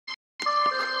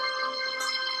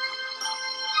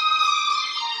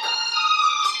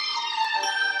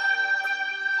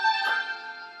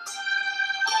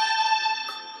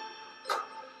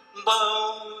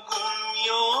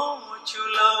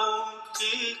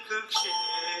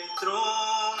क्षेत्रों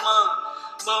मां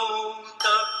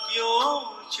बहुतप्यो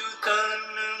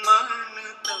चुतन मन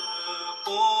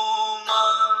तपो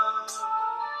मां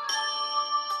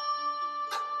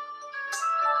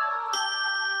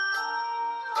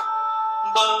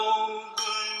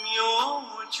बहुगुण्यो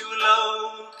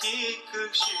चुलौकिक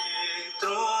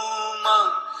क्षेत्रों मां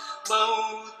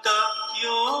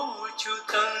बहुतप्यो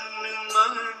चुतन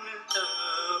मन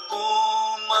तपो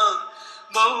मां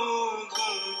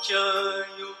बहुगुंचायो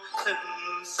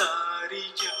संसारी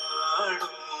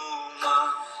जाड़ो मां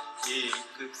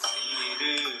एक सिर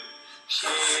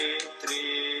क्षेत्रे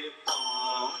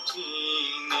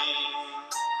पहुंचीने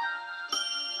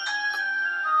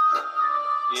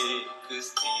एक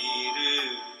स्थिर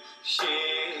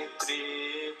क्षेत्रे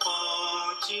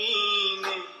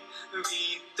पहुंचीने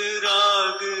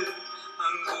वीतराग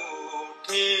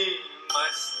अंगूठे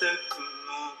मस्तक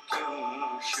नु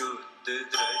क्यों शुद्ध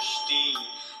दृष्टि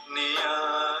ने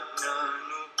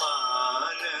आज्ञानुपालन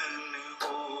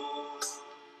हो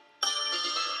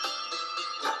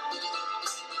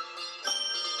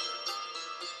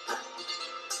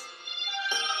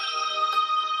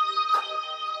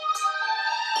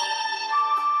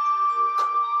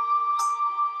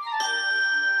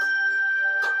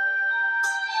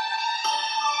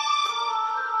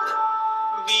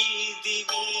वीधि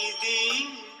वीधि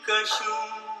कशु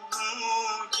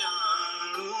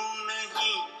जानू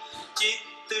नहीं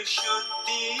चित्त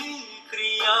शुद्धि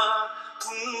क्रिया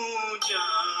हूँ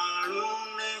जानू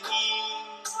नहीं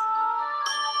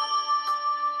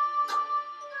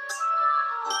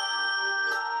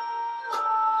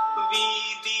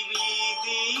वीधि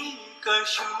वीधि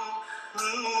कशु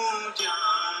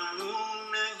जानू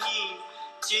नहीं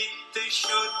चित्त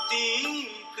शुद्धि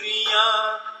क्रिया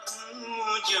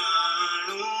हूँ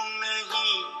जानू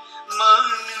नहीं मन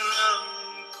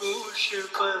अंकुश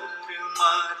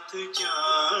परमार्थ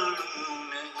जानू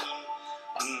नहीं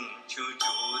ऊंचो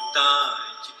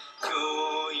जोताज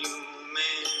जोयू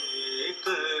में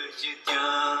गज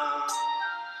त्यां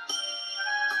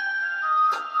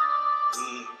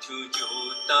ऊंचो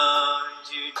जोताज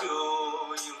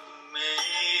जोयू में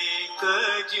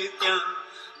गज त्यां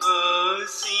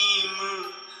असीम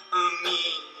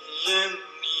अमीयन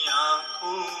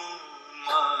आँखों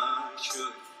मां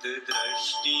शुद्ध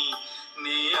दृष्टि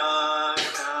ने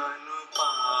आज्ञानुपालन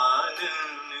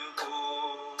हो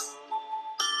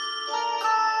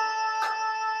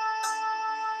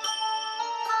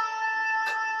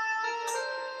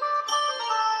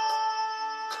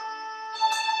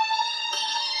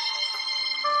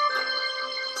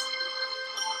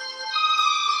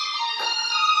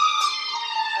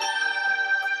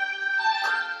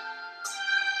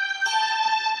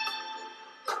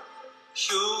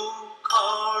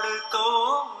सुखाड़ तो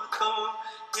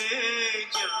ये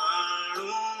जानू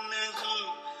नहीं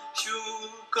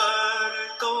शुकर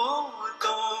तो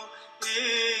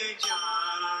ये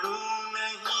जानू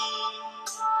नहीं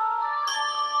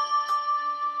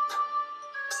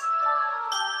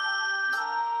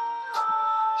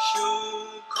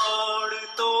सुखाड़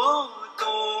तो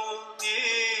ये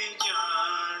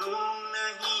जानू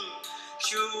नहीं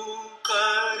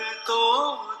शुकर तो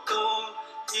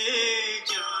ये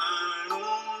जानू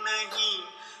नहीं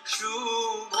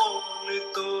शुभोल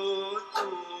तो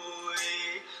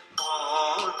ये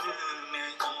भान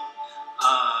नहीं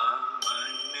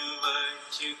आमन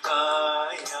वच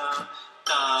काया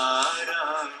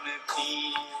तारण थी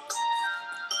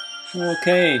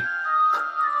Okay.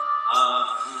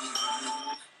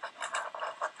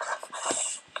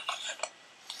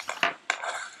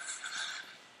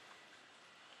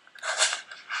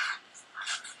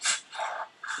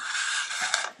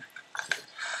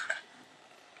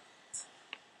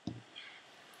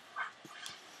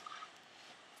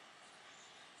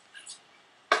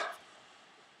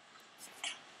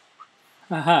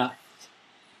 Aha.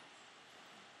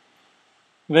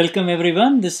 Welcome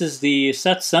everyone. This is the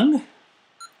Satsang,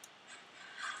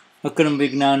 Akram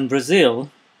Vignan, Brazil.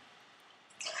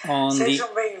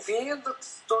 Sejam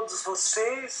bem-vindos todos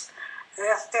vocês.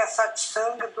 Esta é a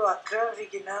Satsang do Akram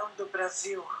Vignan do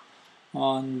Brasil.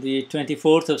 On the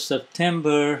 24th of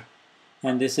September,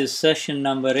 and this is session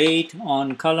number 8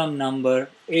 on Kalam number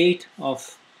 8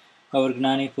 of our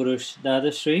Gnani Purush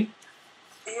Dadashri.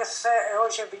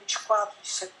 Hoje é 24 de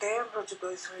setembro de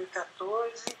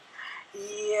 2014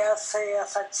 e essa é a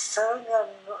Satsang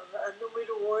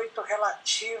número 8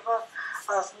 relativa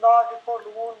às 9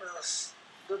 colunas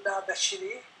do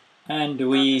Dadashri. And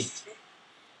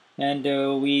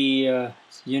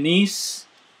Eunice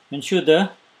and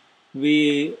Shuddha,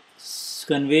 we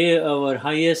convey our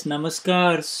highest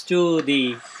namaskars to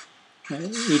the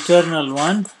Eternal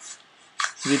One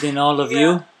within all of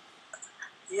you.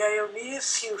 E a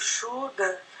Eunice e o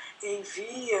Shuda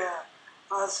envia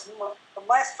as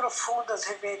mais profundas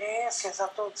reverências a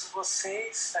todos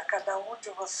vocês, a cada de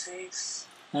vocês.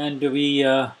 And we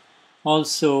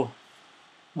also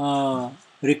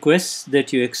request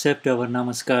that you accept our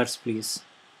namaskars, please.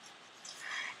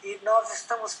 E nós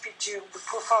estamos pedindo,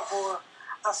 por favor,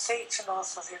 aceite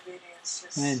nossas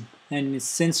reverências. And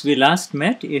since we last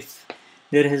met, if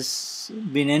there has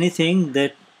been anything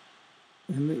that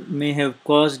may have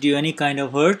caused you any kind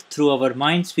of hurt through our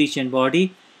mind, speech and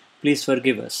body, please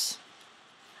forgive us.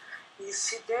 E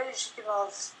se desde que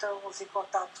nós estamos em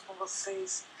contato com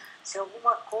vocês, se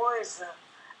alguma coisa,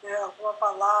 alguma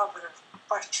palavra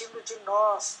partindo de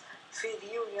nós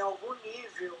feriu em algum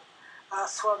nível a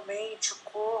sua mente, o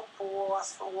corpo ou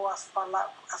as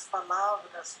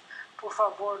palavras, por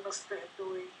favor, nos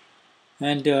perdoe.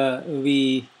 And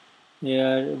we're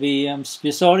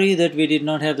sorry that we did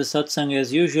not have the satsang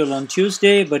as usual on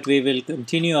Tuesday, but we will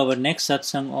continue our next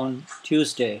satsang on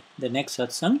Tuesday. The next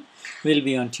satsang will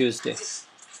be on Tuesday.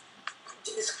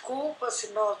 Desculpa se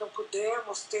nós não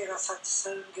pudemos ter a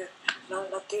satsang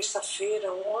na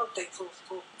terça-feira, ontem,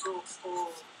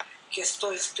 por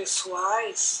questões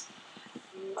pessoais.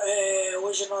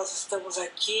 Hoje nós estamos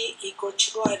aqui e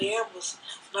continuaremos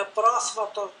na próxima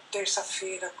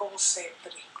terça-feira, como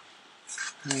sempre.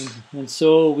 And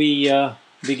so we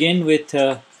begin with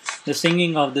the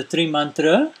singing of the Tri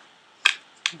Mantra,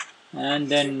 and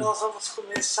then nós vamos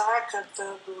começar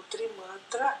cantando o Tri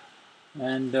Mantra.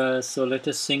 And so let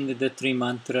us sing the Tri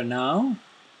Mantra now,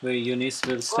 where Eunice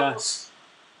will start.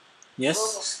 Yes?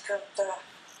 Vamos cantar.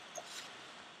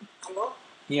 Hello?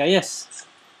 Yeah, yes.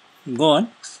 Go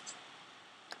on.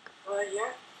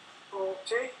 Yeah?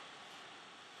 Okay.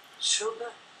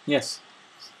 Shuda? Yes.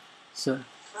 So.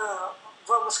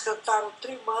 Vamos cantar o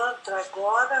Tri Mantra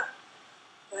agora.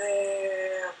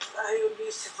 A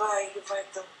Eunice vai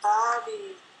cantar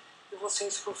e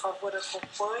vocês, por favor,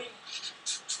 acompanhem.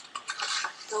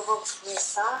 Então vamos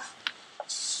começar.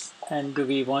 And do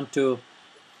we want to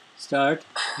start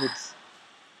with,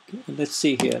 let's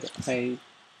see here.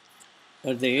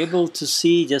 Are they able to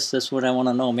see? Just that's what I want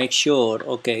to know. Make sure.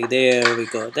 Okay, there we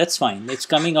go. That's fine. It's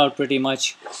coming out pretty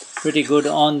good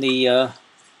on the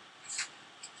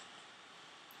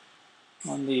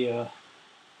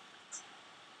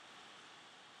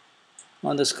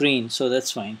screen. So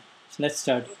that's fine. So let's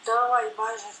start. Então a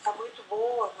imagem está muito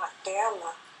boa na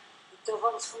tela. Então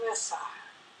vamos começar.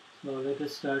 So let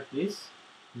us start, please.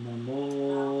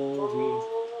 Namo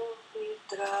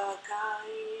Vidragaya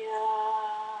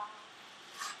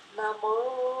Namo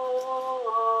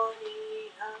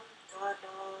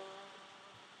Arihantana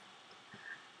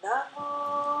Namo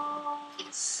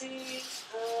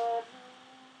Siddhana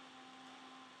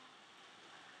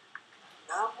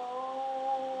Namo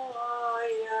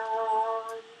Ayariyana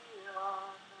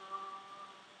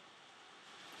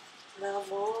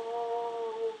Namo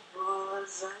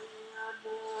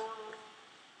Vajayana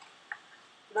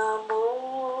Namo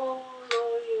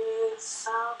Loye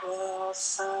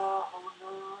Sabasahuna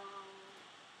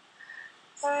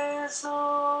Ezo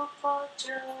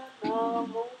Pajana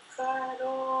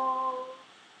Mukaro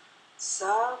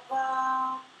Sava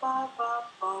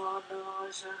Pavapana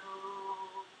Jano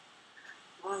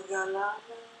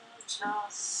Mangalana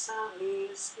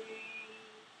Jasavisi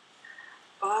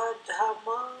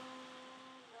Padhamana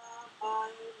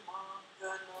Vai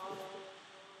Mangala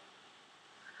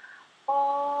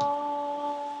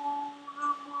Om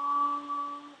Namo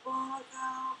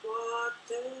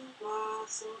Bhagavate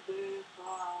Vasudevaya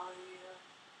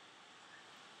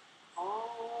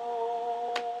Om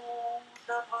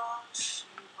Namah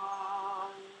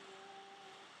Shivaya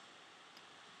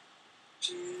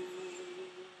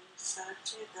Jai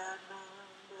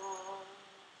Satchidananda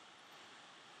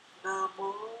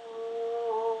Namo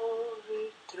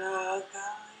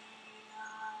Vidragaya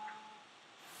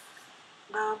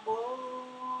Namo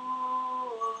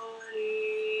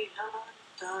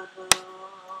Arihantana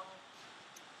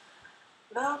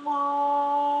Namo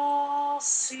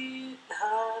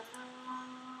Siddhana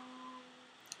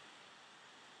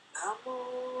Namo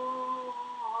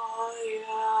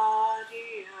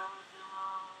Ayariyana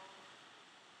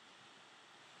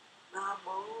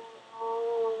Namo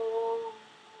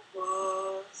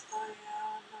Vajayana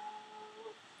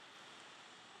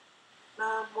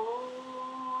Namo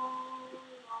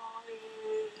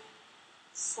Loye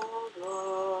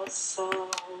Sabasahuna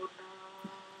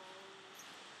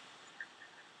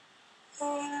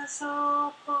Ezo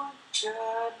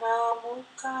Panchana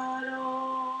Mukaro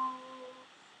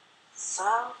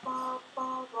Sava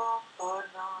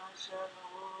Pavapana Jano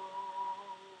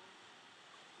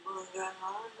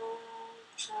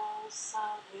Mangalancha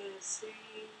Savesi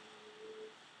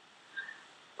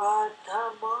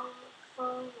Padamam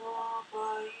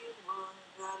Vai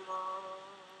Mangalam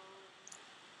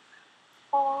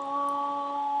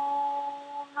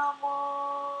Om Namo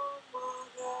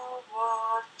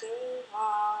Bhagavate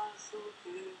Vasudevaya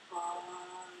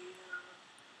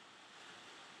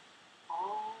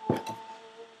Om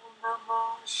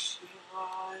Namah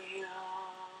Shivaya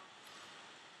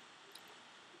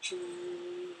Jai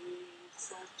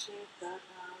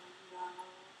Satchidananda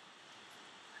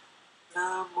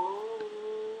Namo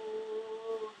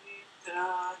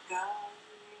Nidragaya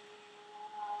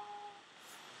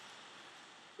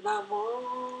Namo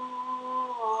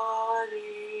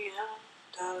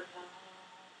Arihantana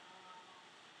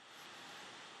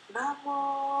Namo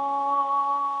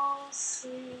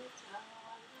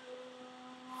Siddhana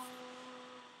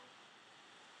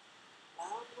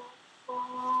Namo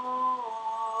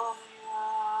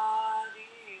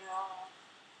Ayariya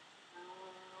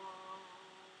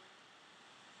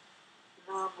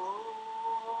Namo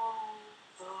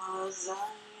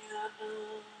Vajayana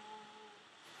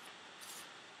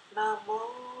Namo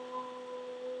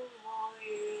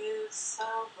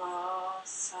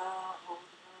Yesavasahona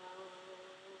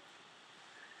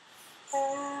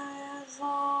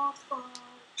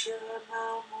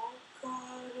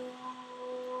Ezopanjanamukaro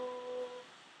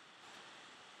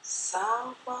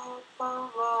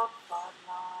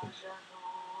Savapavapanajano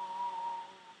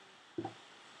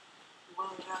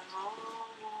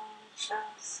Mangalancha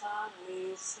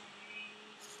Savesi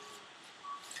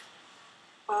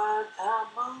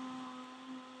Padamam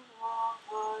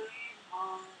Vai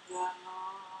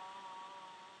Mangalam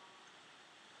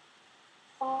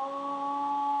Om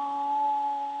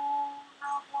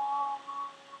Namo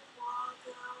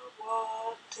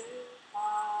Bhagavate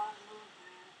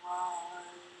Vasudevaya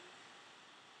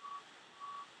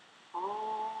Om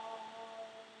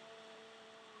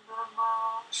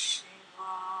Namah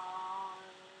Shivaya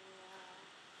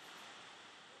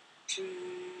Jai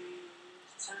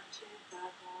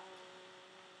Satchidananda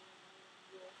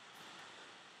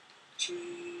Jai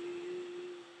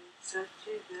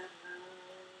Satchidananda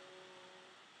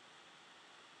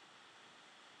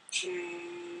Jai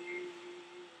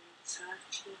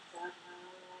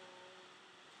Satchidananda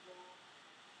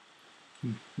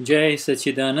Jai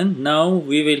Sachidanand. Now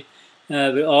we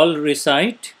all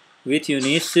recite with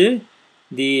Eunice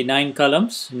the 9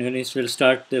 columns. Eunice will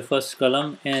start the first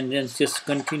column and then just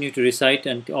continue to recite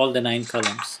and all the 9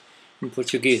 columns in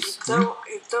Portuguese.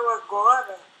 Então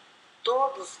agora,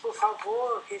 todos, por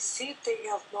favor,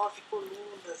 recitem as 9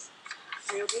 colunas.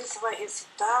 A Eunice vai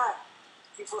recitar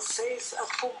e vocês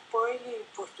acompanhem em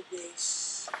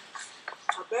português.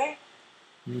 Tá bem?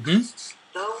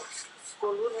 Então,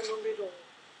 coluna número 1.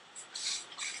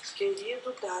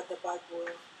 Querido Dada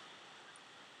Bhagwan,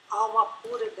 alma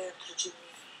pura dentro de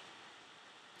mim,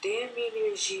 dê-me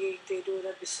energia interior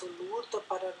absoluta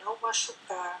para não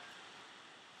machucar,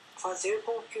 fazer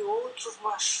com que outros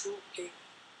machuquem,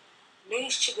 nem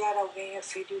instigar alguém a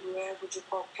ferir o ego de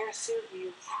qualquer ser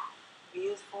vivo,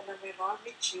 mesmo na menor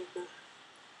medida.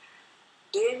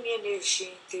 Dê-me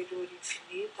energia interior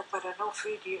infinita para não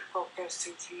ferir qualquer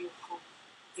ser vivo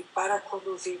e para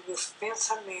conduzir meus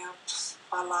pensamentos,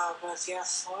 palavras e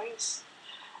ações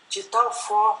de tal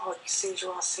forma que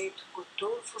sejam aceitos por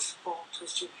todos os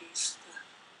pontos de vista.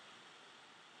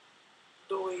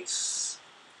 2.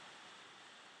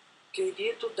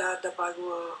 Querido Dada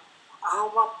Bhagwan,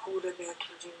 alma pura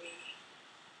dentro de mim,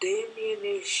 dê-me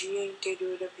energia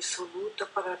interior absoluta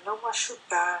para não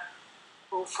machucar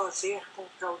ou fazer com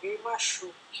que alguém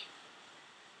machuque,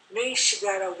 nem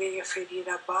instigar alguém a ferir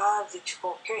a base de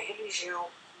qualquer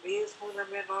religião, mesmo na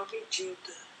menor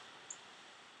medida,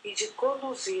 e de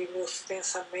conduzir meus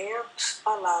pensamentos,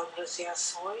 palavras e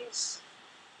ações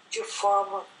de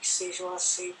forma que sejam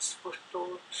aceitos por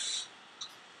todos.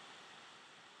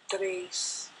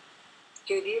 3.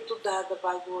 Querido Dada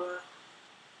Bhagwan,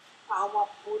 alma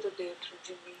pura dentro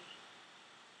de mim,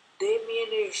 dê-me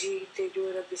energia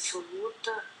interior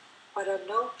absoluta para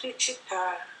não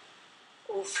criticar,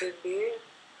 ofender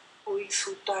ou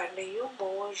insultar nenhum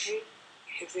monge,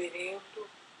 reverendo,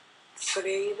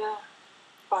 freira,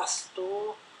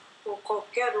 pastor ou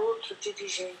qualquer outro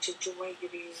dirigente de uma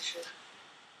igreja.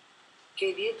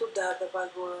 Querido Dada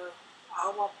Bhagwan,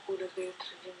 alma pura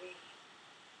dentro de mim,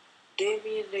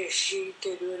 dê-me energia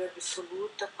interior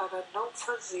absoluta para não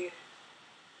fazer,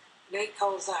 nem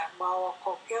causar mal a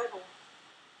qualquer um.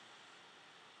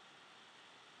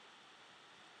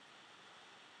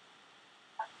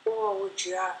 Ou a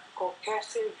odiar qualquer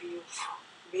ser vivo,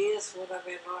 mesmo na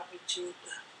menor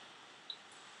medida.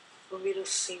 Número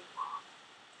 5.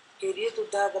 Querido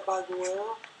Dada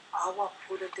Bhagwan, alma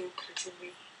pura dentro de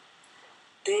mim,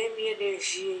 dê-me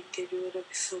energia interior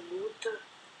absoluta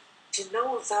de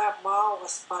não usar mal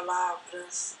as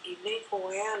palavras e nem com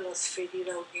elas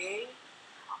ferir alguém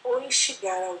ou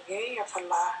instigar alguém a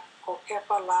falar qualquer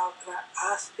palavra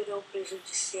áspera ou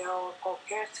prejudicial a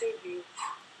qualquer ser vivo,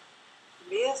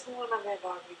 mesmo na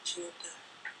menor medida.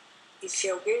 E se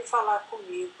alguém falar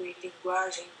comigo em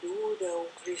linguagem dura ou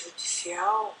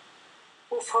prejudicial,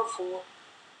 por favor,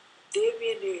 dê-me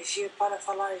energia para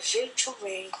falar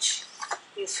gentilmente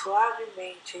e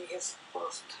suavemente em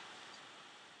resposta.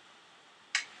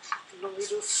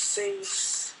 Número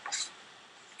 6.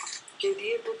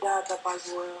 Querido Dada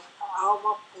Bhagwan,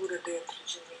 alma pura dentro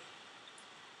de mim,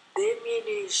 dê-me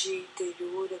energia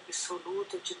interior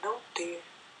absoluta de não ter,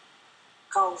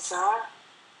 causar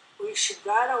ou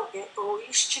instigar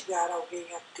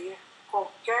alguém a ter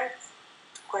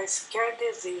quaisquer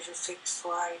desejos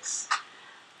sexuais,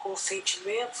 com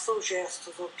sentimentos ou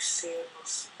gestos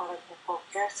obscenos para com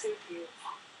qualquer ser vivo,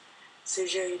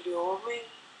 seja ele homem,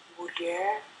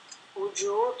 mulher ou de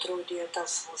outra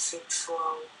orientação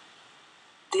sexual.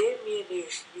 Dê-me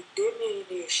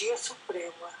energia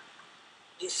suprema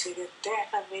de ser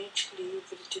eternamente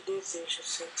livre de desejo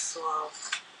sexual.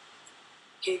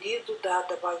 Querido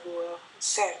Dada Bhagwan,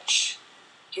 Sept.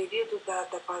 Querido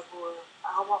Dada Bhagwan,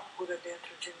 alma pura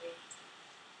dentro de mim,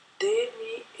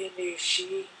 dê-me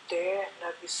energia interna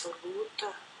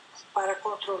absoluta para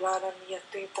controlar a minha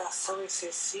tentação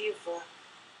excessiva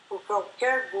por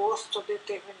qualquer gosto ou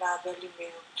determinado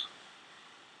alimento.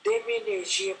 Dê-me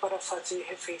energia para fazer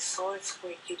refeições com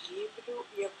equilíbrio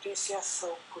e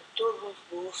apreciação por todos os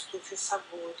gostos e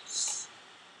sabores.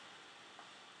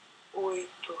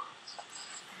 8.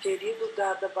 Querido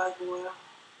Dada Bhagwan,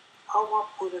 alma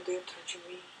pura dentro de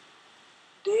mim,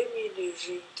 dê-me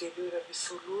energia interior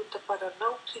absoluta para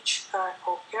não criticar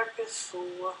qualquer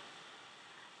pessoa,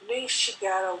 nem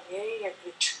instigar alguém a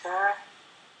criticar,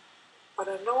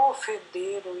 para não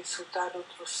ofender ou insultar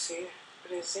outro ser,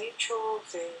 presente ou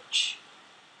ausente,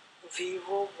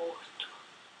 vivo ou morto.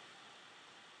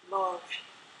 9.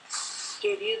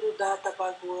 Querido Dada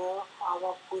Bhagwan,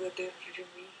 alma pura dentro de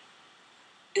mim,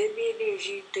 dê-me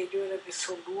energia interior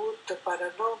absoluta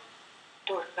para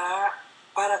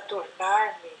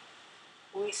tornar-me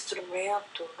um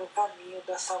instrumento no caminho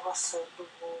da salvação do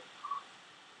mundo.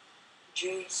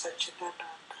 Jai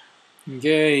Satchidananda.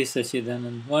 Jai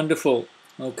Sachidanand. Wonderful.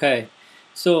 Okay.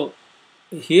 So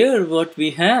here what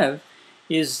we have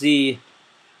is the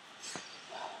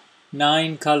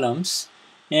 9 columns,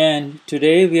 and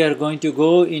today we are going to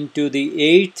go into the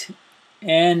 8th,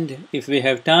 and if we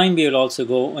have time we will also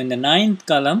go in the 9th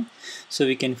column, so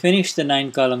we can finish the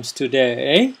 9 columns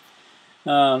today.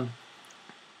 Então,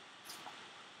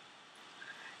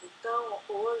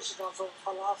 hoje nós vamos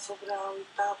falar sobre a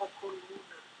 8ª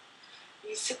coluna.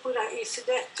 E se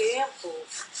der tempo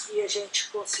e a gente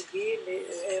conseguir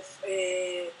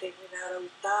terminar a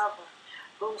 8ª,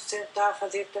 vamos tentar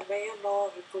fazer também a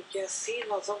 9, porque assim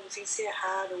nós vamos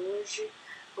encerrar hoje,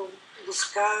 vamos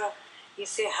buscar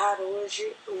encerrar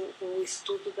hoje o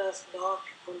estudo das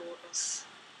 9 colunas.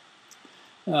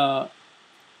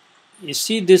 You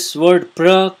see this word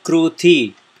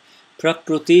Prakruti.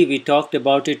 Prakruti, we talked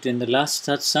about it in the last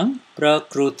satsang.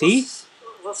 Prakruti.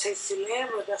 Vocês se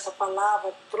lembram dessa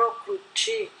palavra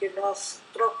Prakruti, que nós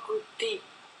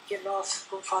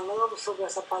falamos sobre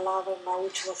essa palavra na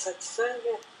última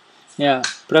satsanga? Yeah,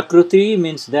 Prakruti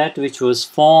means that which was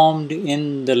formed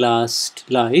in the last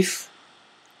life.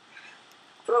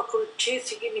 Prakruti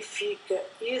significa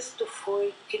isto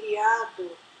foi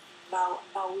criado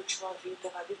na última vida,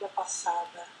 na vida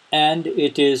passada. And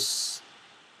it is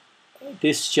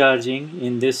discharging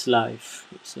in this life.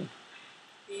 You see.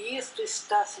 E isto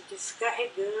está se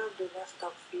descarregando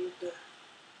nesta vida.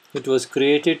 It was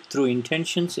created through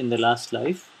intentions in the last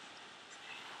life.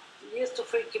 Isto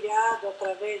foi criado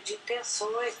através de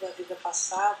intenções da vida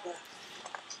passada.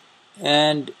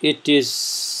 And it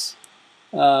is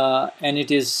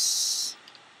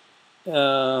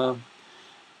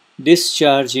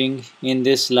discharging in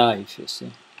this life. You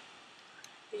see.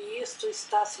 E isto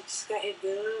está se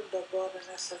descarregando agora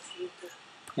nessa vida.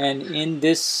 And in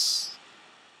this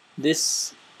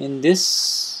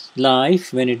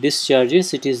life, when it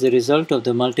discharges, it is the result of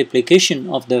the multiplication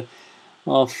of the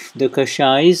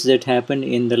kashais that happened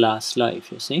in the last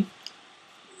life. You see.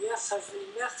 E nessa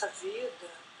vida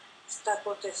está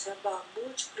acontecendo as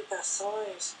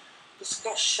multiplicações dos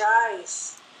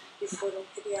kashais que foram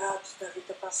criados na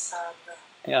vida passada.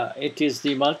 Yeah, it is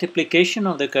the multiplication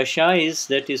of the kashais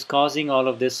that is causing all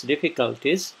of these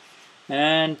difficulties,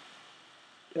 and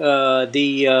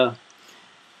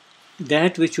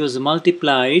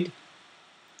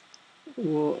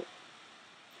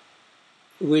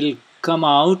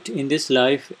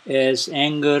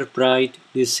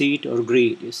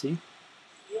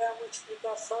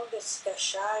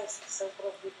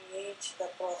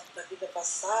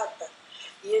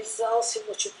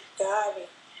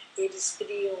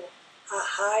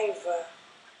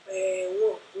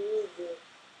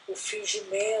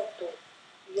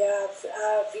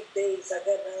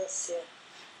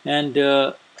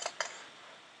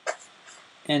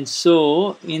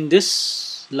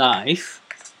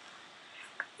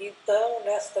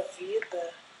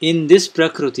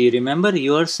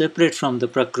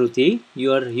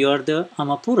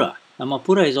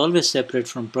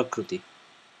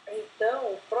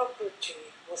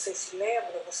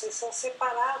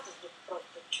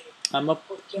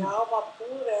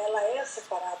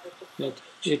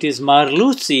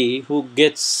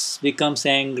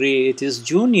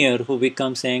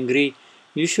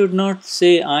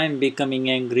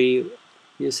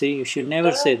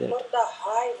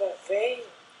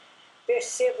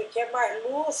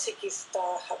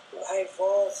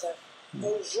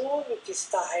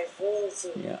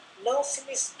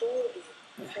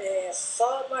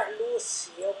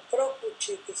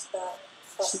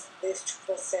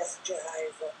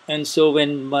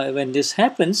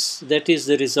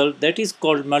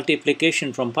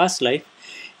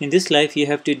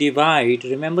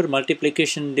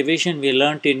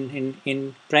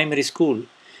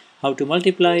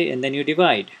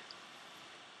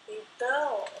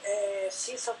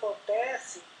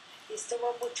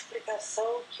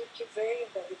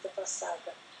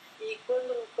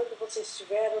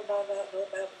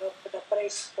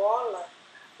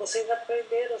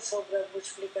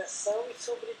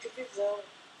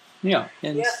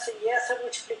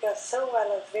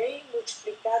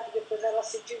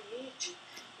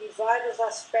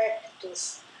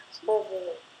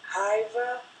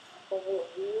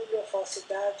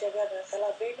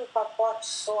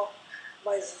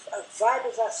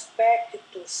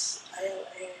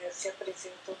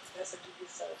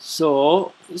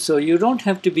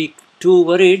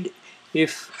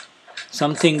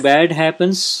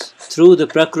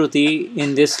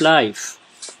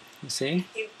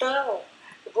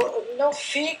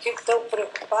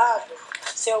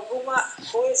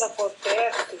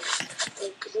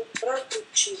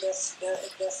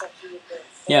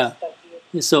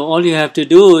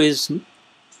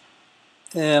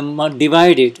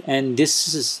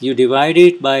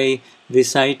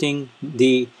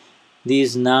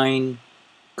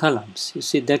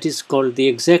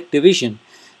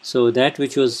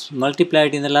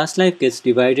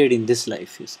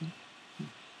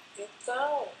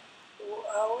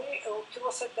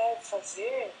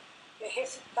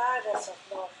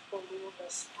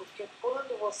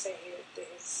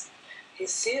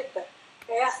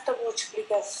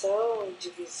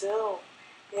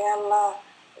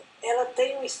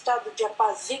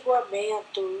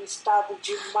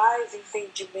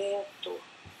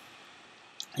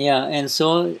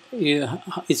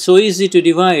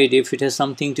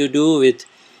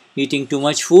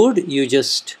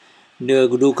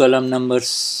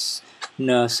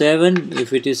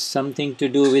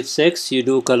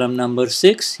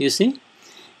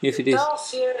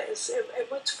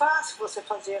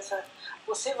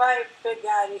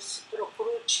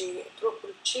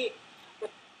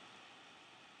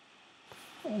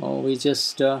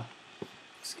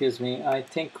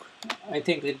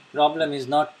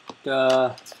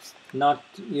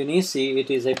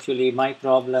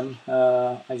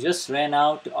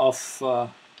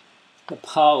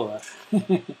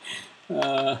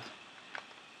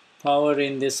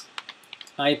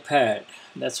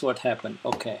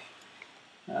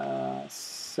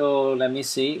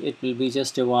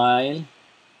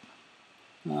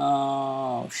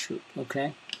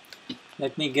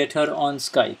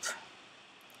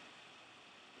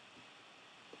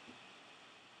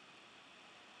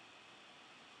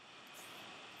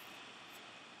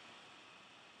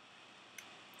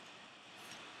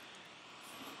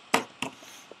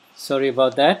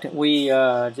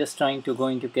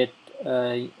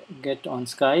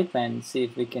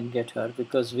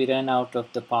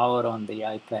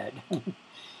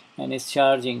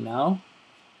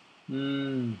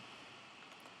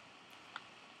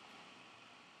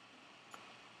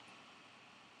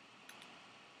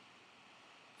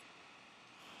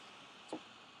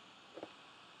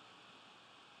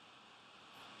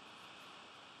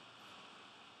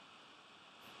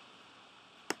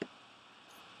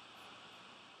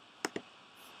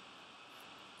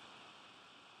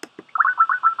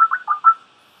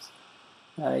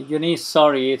Eunice,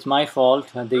 sorry, it's my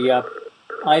fault. The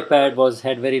iPad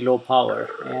had very low power,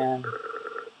 and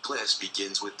Class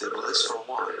begins with the list for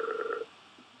 1.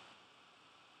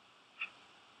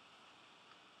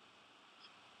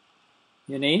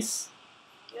 Eunice,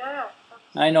 Yeah.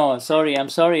 I know. Sorry, I'm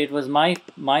sorry. It was my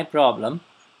problem.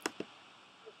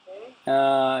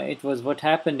 Okay. It was what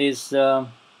happened is I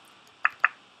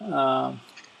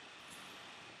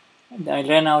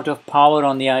ran out of power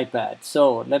on the iPad.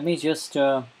 So let me just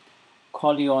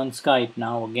call you on Skype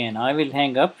now again. I will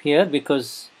hang up here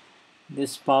because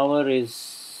this power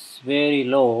is very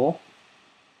low.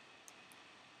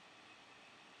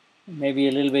 Maybe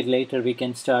a little bit later we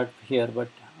can start here, but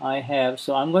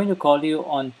so I'm going to call you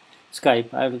on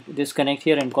Skype. I will disconnect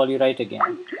here and call you right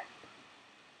again.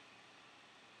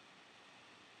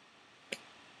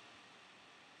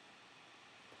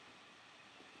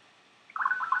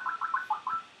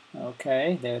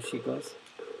 Okay, there she goes.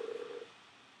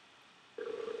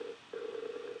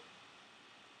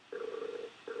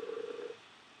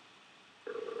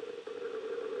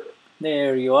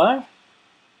 There you are.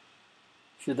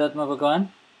 Shuddhatma Bhagawan?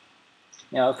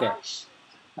 Yeah, okay.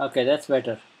 Okay, that's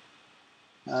better.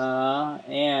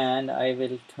 And I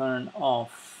will turn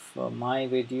off my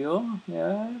video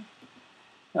here.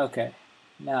 Okay,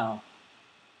 now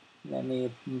let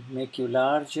me make you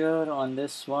larger on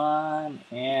this one,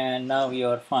 and now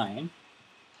you're fine.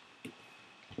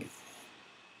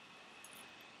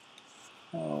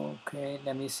 Okay,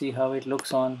 let me see how it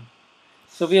looks on.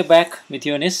 So we are back with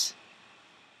Eunice.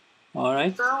 All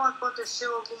right. Então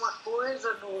aconteceu alguma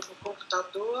coisa no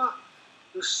computador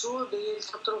do Suda e ele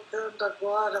está trocando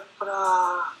agora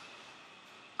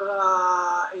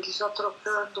ele está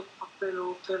trocando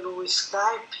pelo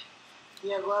Skype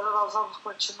e agora nós vamos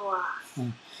continuar.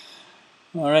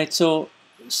 All right. So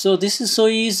this is so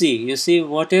easy. You see,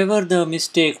 whatever the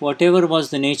mistake, whatever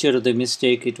was the nature of the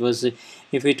mistake, it was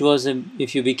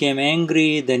if you became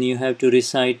angry, then you have to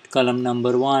recite column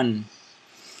number 1.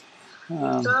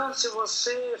 Então, se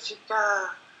você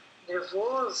ficar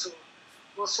nervoso,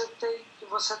 você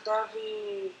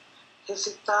deve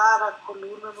recitar a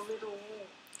coluna número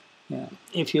 1. Yeah.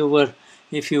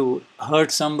 If you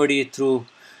hurt somebody through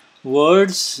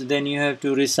words, then you have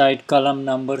to recite column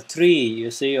number 3,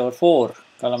 you see, or 4.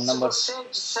 Column number. Se você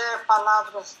disser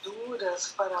palavras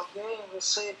duras para alguém,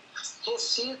 você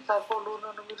recita a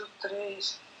coluna número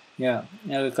 3. Yeah.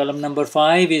 Column number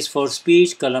 5 is for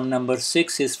speech. Column number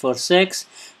 6 is for sex.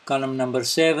 Column number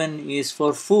 7 is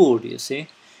for food. You see.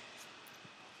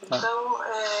 Então,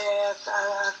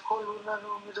 a coluna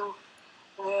número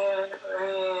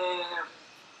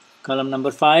column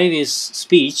number 5 is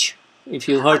speech. If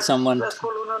you hurt someone. A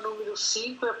coluna número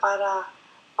 5 é para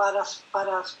as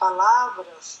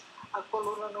palavras. A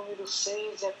coluna número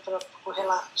 6 é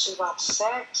relativa ao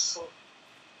sexo.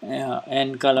 Yeah,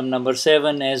 and column number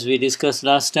 7, as we discussed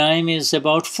last time, is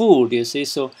about food, you see.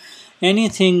 So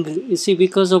anything, you see,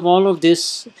 because of all of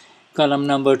this, column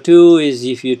number 2 is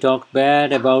if you talk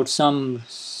bad about some.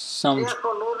 E a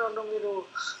coluna número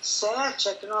 7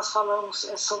 é que nós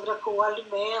falamos sobre o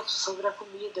alimento, sobre a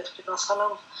comida, que nós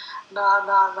falamos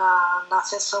na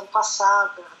sessão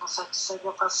passada, na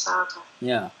semana passada.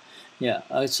 Yeah.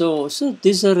 So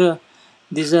these are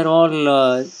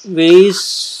all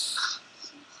ways.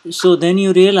 So then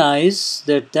you realize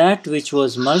that which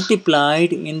was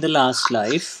multiplied in the last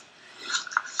life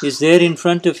is there in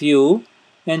front of you,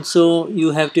 and so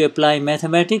you have to apply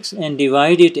mathematics and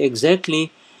divide it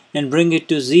exactly and bring it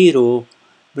to zero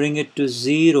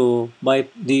by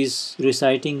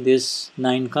reciting these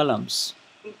 9 columns.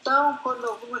 Então, quando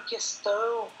alguma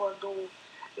questão, quando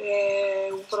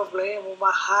um problema, uma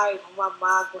raiva, uma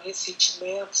mágoa, um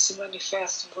ressentimento se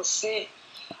manifesta em você,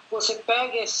 você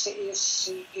pega esse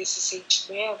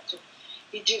sentimento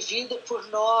e divida por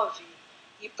 9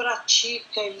 e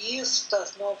pratica isso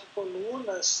das 9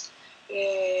 colunas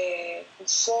com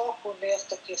foco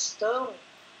nesta questão,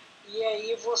 e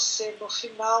aí no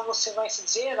final você vai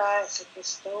zerar essa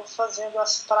questão fazendo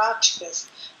as práticas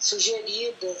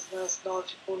sugeridas nas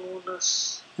 9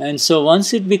 colunas. And so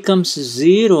once it becomes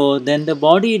 0, then the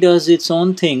body does its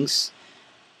own things,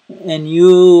 and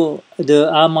the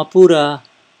Amapura,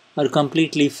 are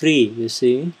completely free, you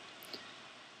see.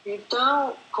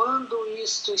 Então, quando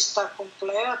isto está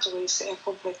completo, isso é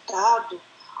completado,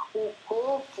 o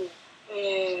corpo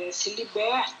se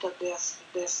liberta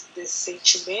desse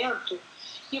sentimento,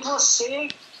 e você,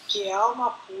 que é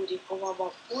alma pura e como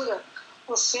alma pura,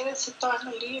 você se torna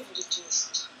livre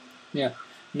disso. Yeah.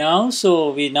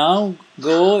 So we now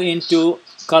go into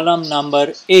column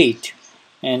number 8.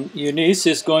 And Eunice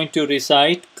is going to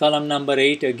recite column number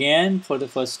 8 again for the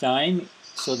first time.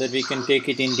 so that we can take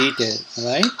it in detail,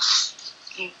 right?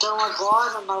 Então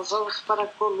agora nós vamos para a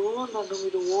coluna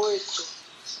número 8.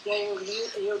 E aí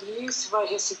Eunice vai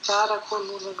recitar a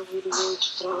coluna número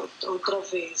 8 outra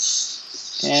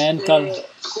vez. And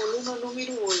coluna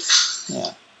número 8.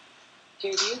 Yeah.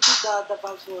 Querido Dada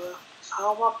Bhagwan,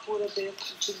 alma pura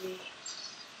dentro de mim,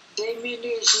 dê-me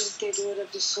energia interior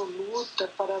absoluta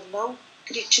para não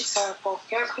criticar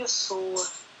qualquer pessoa,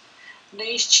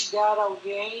 nem instigar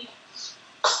alguém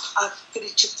a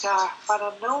criticar,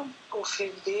 para não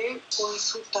ofender ou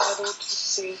insultar outro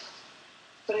ser,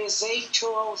 presente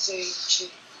ou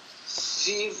ausente,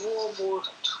 vivo ou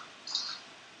morto.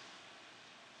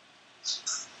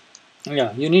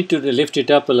 Yeah, you need to lift it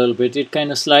up a little bit. It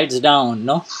kind of slides down,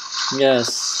 no?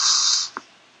 Yes.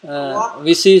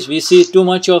 We see too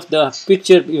much of the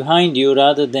picture behind you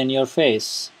rather than your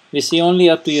face. We see only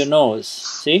up to your nose.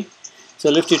 See? So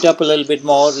lift it up a little bit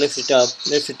more. Lift it up.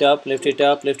 Lift it up. Lift it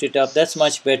up. Lift it up. That's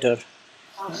much better.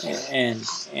 Okay.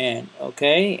 And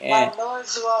okay. My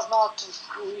nose was not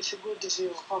with good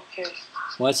view. Okay.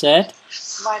 What's that?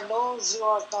 My nose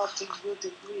was not in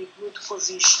good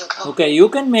position. Okay, you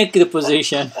can make the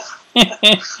position.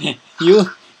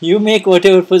 you make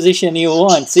whatever position you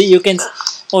want. See, you can.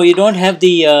 Oh, you don't have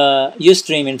the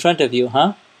Ustream in front of you,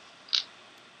 huh?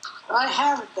 I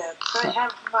have that. I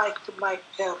have my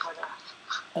camera.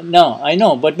 No, I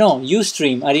know, but no,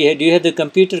 Ustream. Do you have the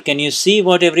computer? Can you see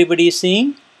what everybody is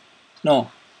seeing? No.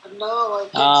 No,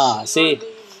 I can see only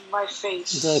my face.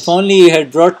 So if only you had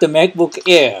brought the MacBook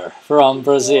Air from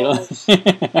Brazil. Yes.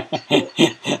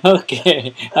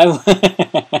 Okay.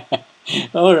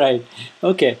 All right.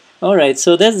 Okay. All right.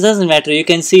 So that doesn't matter. You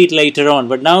can see it later on.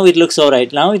 But now it looks all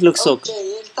right. Now it looks okay.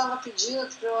 Ele estava pedindo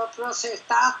para eu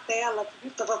acertar a tela, porque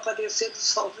estava aparecendo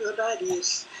só o meu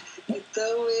nariz.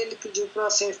 Então ele pediu para eu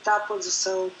acertar a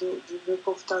posição do meu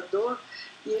computador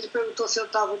e ele perguntou se eu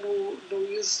estava no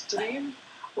Ustream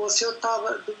ou se eu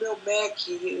estava no meu Mac,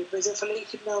 mas eu falei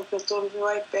que não, que eu estou no meu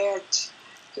iPad,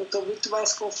 que eu estou muito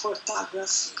mais confortável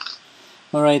assim.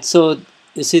 All right, so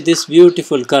you see this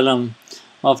beautiful column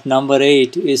of number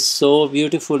 8 is so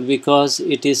beautiful because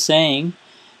it is saying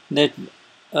that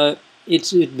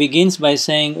it begins by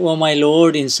saying, "Oh my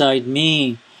Lord inside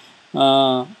me,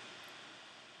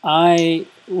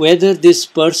 whether this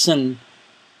person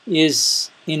is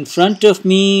in front of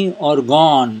me or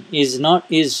gone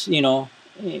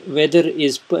whether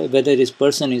this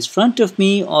person is front of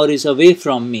me or is away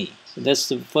from me." That's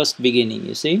the first beginning,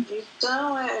 you see.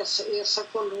 Então essa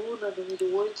coluna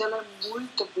número 8 ela é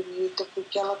muito bonita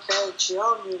porque ela pede,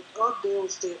 ó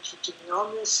Deus dentro de mim, ó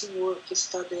meu Senhor que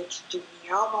está dentro de mim,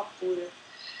 alma pura,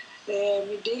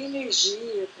 me dê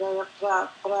energia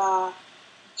para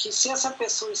que se essa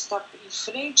pessoa está em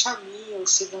frente a mim ou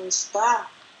se não está,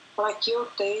 para que eu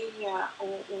tenha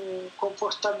um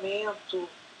comportamento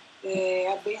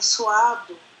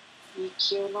abençoado e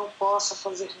que eu não possa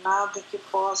fazer nada que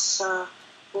possa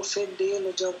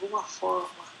ofendê-lo de alguma forma.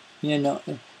 You know,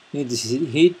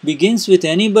 it begins with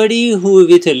anybody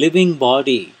with a living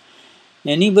body.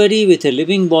 Anybody with a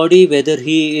living body, whether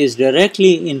he is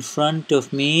directly in front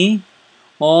of me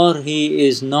or he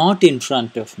is not in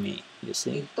front of me, you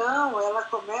see. Então, ela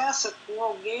começa com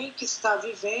alguém que está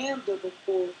vivendo no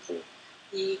corpo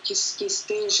e que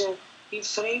esteja em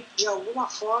frente, de alguma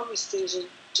forma esteja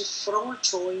de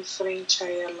frente ou em frente a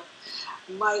ela,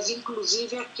 mas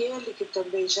inclusive aquele que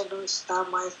também já não está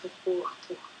mais no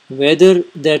corpo. Whether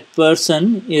that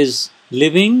person is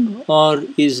living or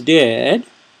is dead.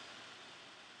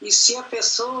 E se a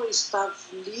pessoa está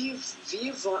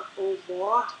viva ou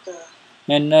morta.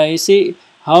 And you see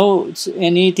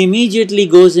and it immediately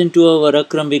goes into our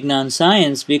Akram Vignan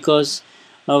science, because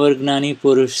our Gnani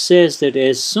Purush says that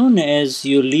as soon as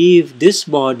you leave this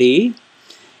body,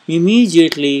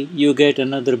 immediately you get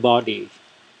another body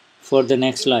for the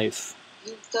next life.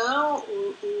 Então,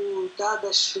 o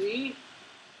Dadashri,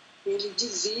 ele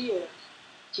dizia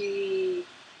que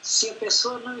se a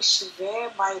pessoa não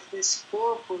estiver mais nesse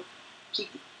corpo, que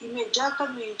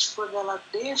imediatamente quando ela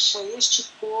deixa este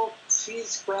corpo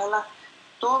físico, ela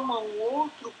toma um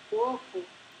outro corpo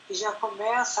e já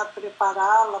começa a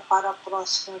prepará-la para a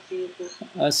próxima vida.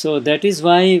 So that is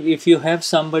why if you have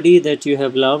somebody that you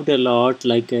have loved a lot,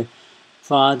 like a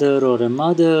father or a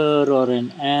mother or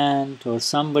an aunt or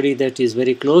somebody that is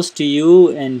very close to you,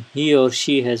 and he or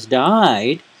she has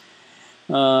died,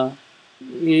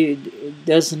 it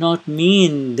does not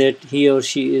mean that he or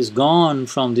she is gone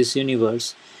from this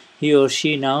universe. He or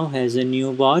she now has a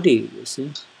new body, you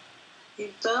see.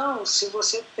 Então, se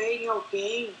você tem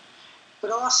alguém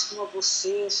próximo a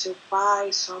você, seu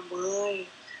pai, sua mãe,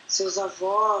 seus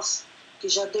avós, que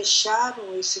já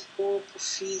deixaram esse corpo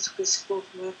físico, esse corpo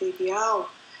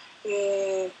material,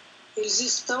 eles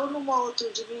estão numa outra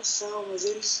dimensão, mas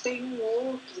eles têm um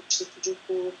outro tipo de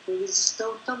corpo. Eles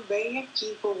estão também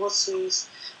aqui com vocês,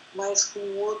 mas com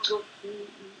outro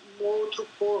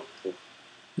corpo.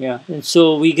 Yeah, and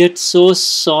so we get so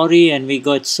sorry and we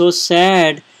got so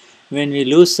sad when we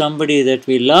lose somebody that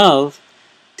we love,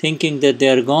 thinking that they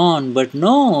are gone, but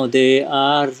no, they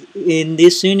are in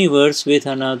this universe with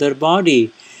another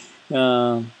body.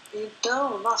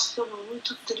 Então, nós ficamos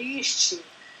muito tristes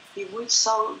e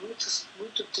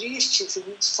muito tristes e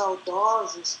muito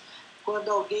saudosos quando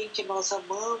alguém que nós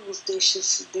amamos deixa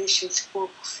esse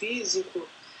corpo físico,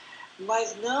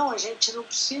 mas não, a gente não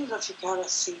precisa ficar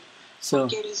assim.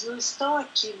 Porque eles não estão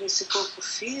aqui nesse corpo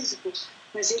físico,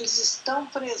 mas eles estão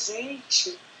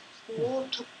presentes no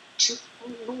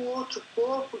outro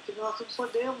corpo que nós não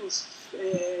podemos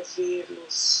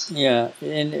vê-los. Yeah,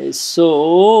 and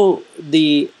so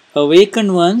the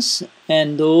awakened ones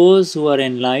and those who are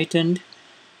enlightened,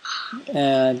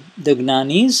 the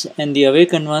Gnanis and the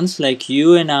awakened ones like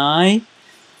you and I,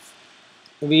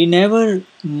 we never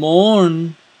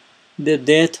mourn the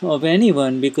death of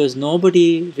anyone because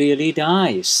nobody really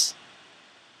dies.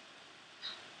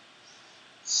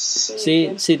 See,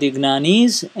 the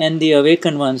Gnanis and the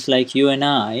awakened ones like you and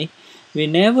I, we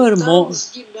never mourn.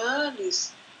 Os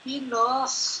Gnanis e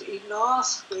nós e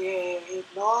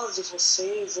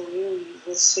vocês, ou eu e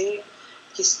você,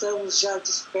 que estamos já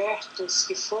despertos,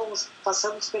 que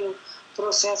passamos pelo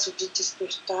processo de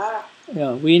despertar.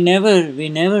 Yeah, we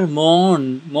never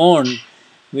mourn.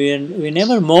 We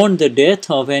never mourn the death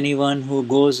of anyone who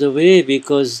goes away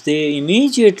because they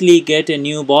immediately get a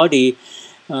new body,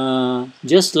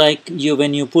 just like you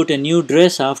when you put a new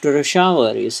dress after a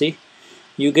shower. You see,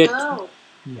 you get. Não,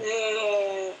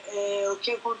 o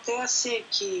que acontece é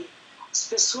que as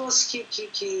pessoas que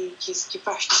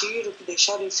partiram, que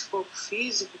deixaram esse corpo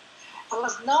físico,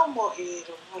 elas não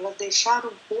morreram, elas deixaram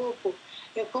o corpo.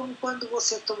 É como quando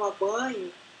você toma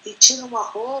banho e tira uma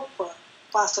roupa,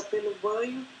 passa pelo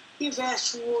banho e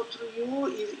veste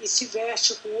e se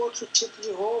veste com outro tipo de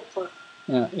roupa.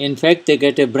 In fact, they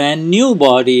get a brand new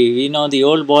body. You know, the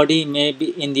old body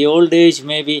maybe in the old age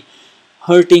maybe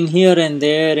hurting here and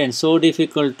there and so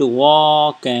difficult to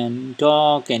walk and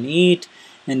talk and eat,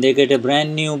 and they get a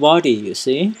brand new body, you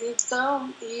see.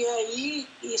 Então, e aí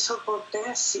isso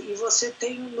acontece e você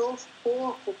tem um novo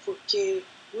corpo, porque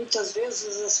muitas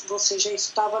vezes você já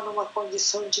estava numa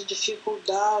condição de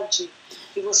dificuldade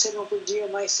e você não podia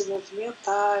mais se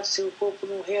movimentar, seu corpo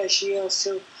não reagia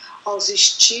aos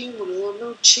estímulos, ou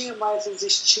não tinha mais os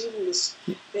estímulos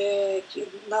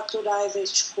naturais a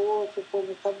este corpo,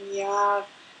 como caminhar,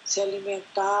 se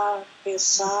alimentar,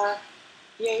 pensar.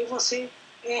 E aí você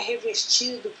é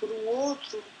revestido por um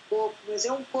outro corpo, mas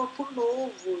é um corpo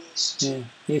novo este. Yeah.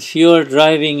 If you are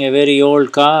driving a very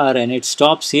old car and it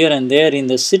stops here and there in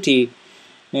the city,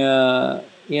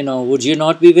 you know, would you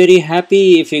not be very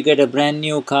happy if you get a brand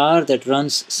new car that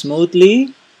runs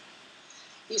smoothly?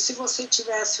 E se você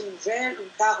tivesse um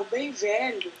carro bem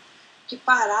velho, que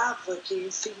parava, que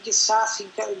enguiçasse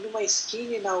numa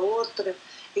esquina e na outra,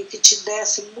 e que te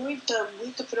desse muita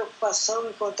preocupação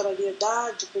e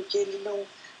contrariedade, porque ele não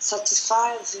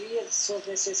satisfazia as suas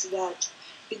necessidades.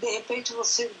 E de repente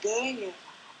você ganha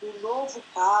um novo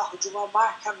carro, de uma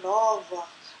marca nova,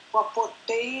 com a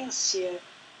potência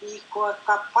e com a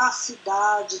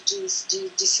capacidade de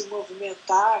se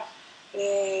movimentar,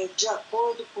 de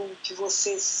acordo com o que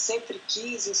você sempre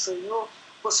quis e sonhou,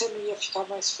 você não ia ficar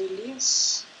mais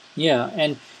feliz? Yeah,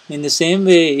 and in the same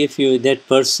way, if that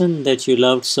person that you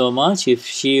loved so much, if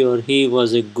she or he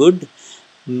was a good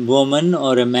woman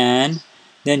or a man,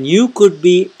 then you could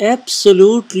be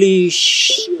absolutely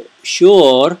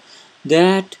sure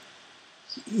that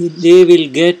they will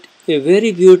get a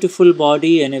very beautiful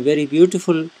body and a very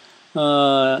beautiful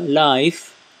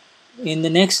life in the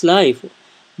next life.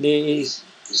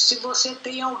 Se você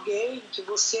tem alguém que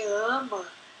você ama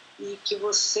e que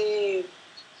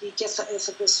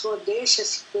essa pessoa deixa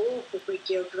esse corpo,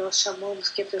 porque é o que nós chamamos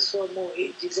que a pessoa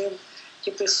morreu, dizemos que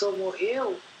a pessoa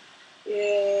morreu,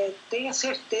 tenha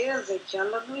certeza que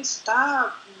ela não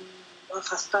está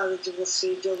afastada de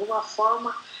você. De alguma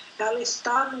forma, ela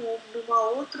está numa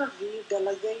outra vida,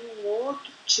 ela ganha um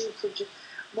outro tipo de,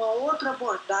 uma outra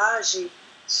abordagem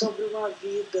sobre uma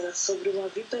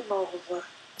vida nova.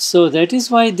 So that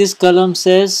is why this Kalam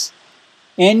says,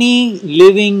 any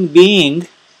living being,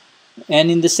 and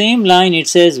in the same line it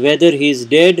says whether he is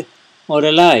dead or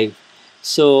alive.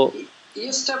 So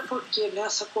isso é porque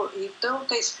então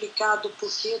está explicado o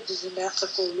porquê nessa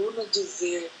coluna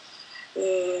dizer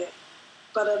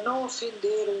para não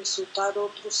ofender ou insultar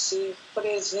outro ser,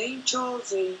 presente ou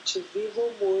ausente, vivo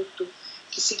ou morto,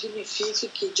 que significa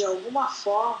que, de alguma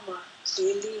forma,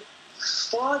 ele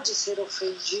pode ser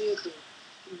ofendido,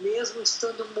 mesmo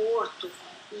estando morto.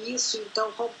 E isso,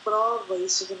 então, comprova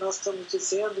isso que nós estamos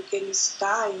dizendo, que ele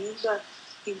está ainda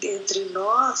entre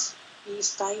nós e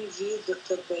está em vida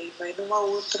também, mas numa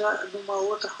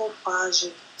outra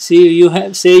roupagem. See, you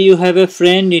have a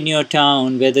friend in your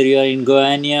town, whether you are in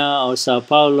Goiânia or Sao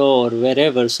Paulo or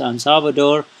wherever, San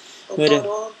Salvador, Ou where,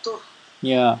 Toronto.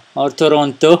 yeah, or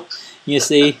Toronto. You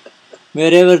see,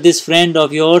 wherever this friend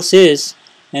of yours is,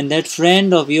 and that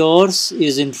friend of yours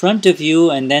is in front of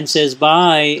you and then says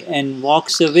bye and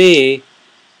walks away,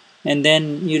 and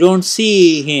then you don't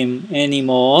see him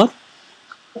anymore.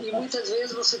 E muitas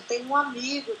vezes você tem um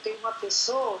amigo, tem uma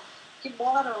pessoa que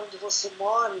mora onde você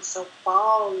mora, em São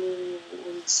Paulo,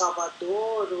 ou em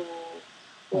Salvador,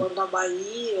 ou na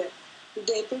Bahia, e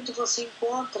de repente você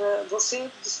encontra,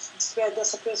 você despede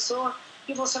dessa pessoa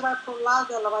e você vai para um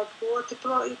lado, ela vai para o outro,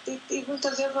 e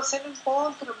muitas vezes você não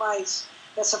encontra mais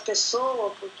essa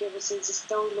pessoa porque vocês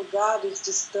estão em lugares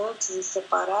distantes e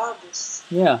separados.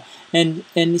 Yeah,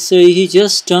 and so he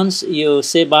just turns. You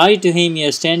say bye to him.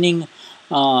 You're standing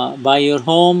by your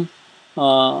home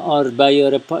or by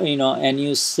your and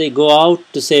you say go out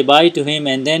to say bye to him,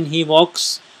 and then he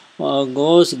walks,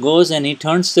 goes, and he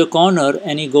turns the corner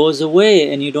and he goes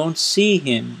away, and you don't see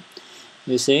him.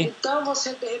 You see? Então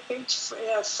você de repente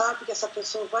sabe que essa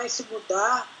pessoa vai se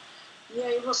mudar. E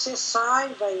aí você sai,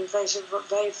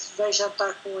 vai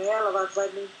jantar com ela, vai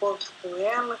no encontro com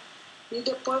ela, e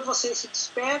depois vocês se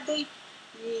despedem,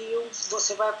 e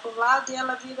você vai para um lado e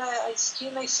ela vira a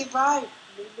esquina e se vai.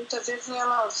 E muitas vezes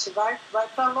ela se vai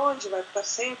para longe, vai para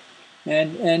sempre.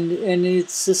 And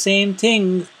it's the same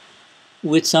thing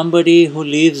with somebody who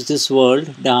leaves this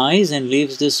world, dies and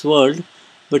leaves this world,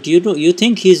 but you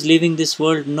think he's leaving this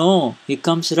world. No, he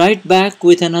comes right back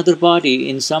with another body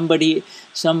in somebody's.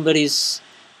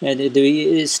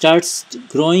 It starts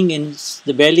growing in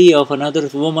the belly of another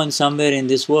woman somewhere in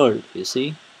this world. You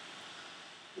see.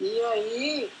 E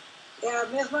aí é a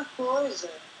mesma coisa.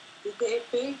 E de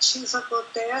repente isso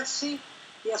acontece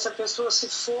e essa pessoa se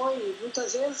foi.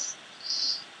 Muitas vezes,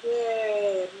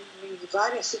 em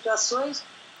várias situações,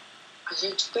 a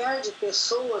gente perde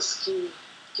pessoas que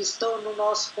estão no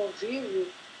nosso convívio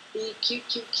e que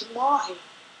morrem,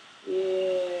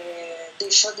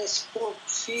 deixando esse corpo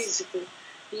físico.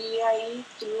 E aí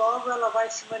logo ela vai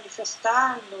se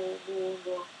manifestar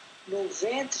no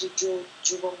ventre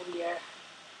de uma mulher,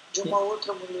 de uma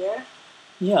outra mulher.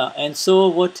 Yeah, and so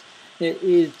what?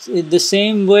 It's in the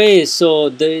same way. So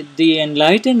the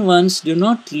enlightened ones do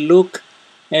not look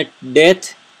at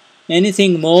death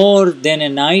anything more than a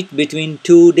night between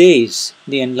 2 days.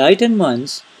 The enlightened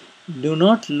ones do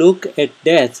not look at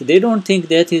death. They don't think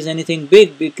death is anything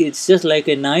big, because it's just like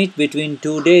a night between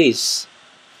 2 days.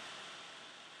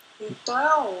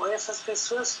 Então, essas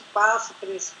pessoas que passam por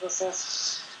esse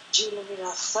processo de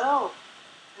iluminação,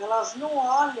 elas não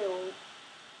olham.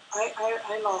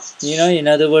 I lost. You know, in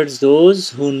other words,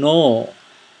 those who know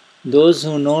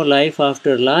life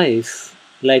after life,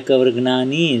 like our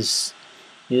Gnanis,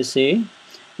 you see,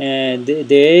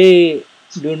 they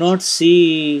do not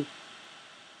see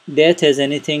death as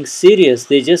anything serious.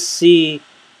 They just see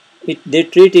it, they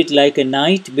treat it like a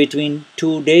night between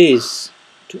 2 days.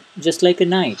 Just like a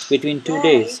night between 2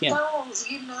 days. Então, Yeah. os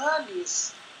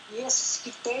Gnanis e esses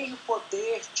que têm o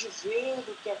poder de ver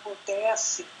o que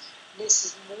acontece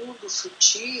nesses mundos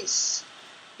sutis,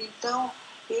 então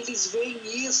eles veem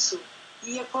isso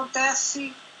e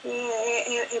acontece,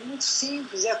 é muito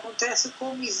simples, acontece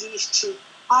como existe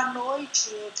a noite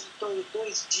entre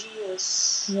 2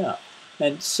 dias. Yeah.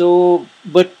 And so,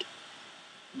 but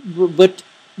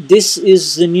this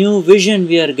is the new vision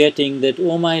we are getting, that,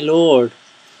 oh my Lord,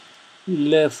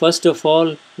 first of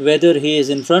all, whether he is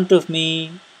in front of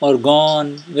me or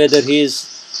gone, whether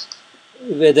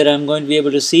I'm going to be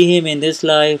able to see him in this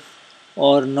life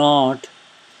or not,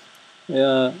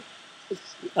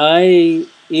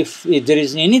 if there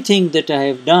is anything that I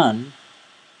have done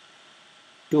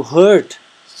to hurt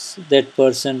that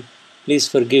person, please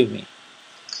forgive me.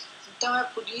 Então é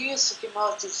por isso que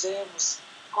nós dizemos,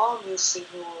 ó meu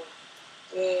Senhor,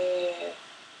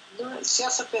 se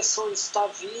essa pessoa está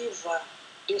viva,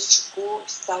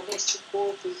 está neste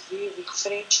corpo e vive em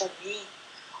frente a mim,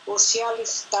 ou se ela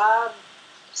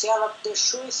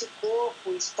deixou esse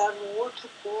corpo, está num outro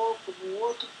corpo, num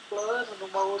outro plano,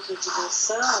 numa outra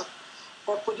dimensão,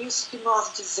 é por isso que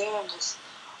nós dizemos,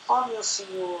 ó meu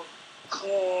Senhor,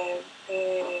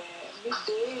 me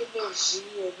dê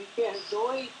energia, me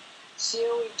perdoe se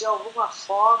eu de alguma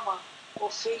forma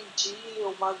ofendi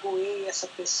ou magoei essa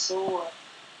pessoa,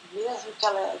 mesmo que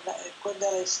ela, quando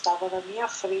ela estava na minha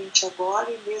frente agora,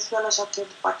 e mesmo ela já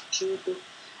tendo partido,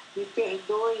 me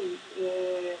perdoe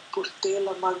por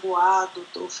tê-la magoado,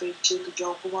 ofendido de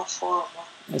alguma forma.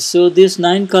 So these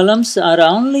 9 columns are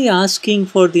only asking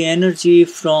for the energy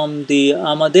from the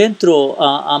Amadentro,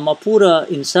 Amapura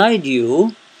inside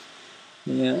you.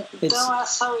 Yeah, Então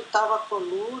essa oitava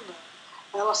coluna,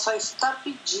 ela só está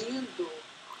pedindo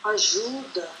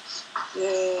ajuda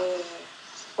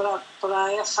para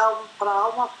a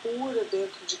alma pura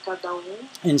dentro de cada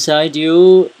inside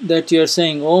you, that you are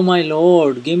saying, oh my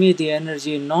Lord, give me the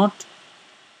energy not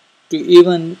to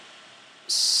even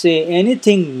say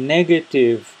anything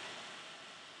negative.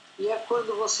 E é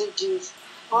quando você diz,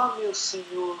 ó meu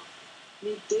Senhor,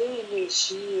 me dê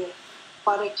energia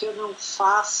para que eu não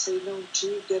faça e não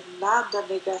diga nada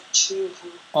negativo.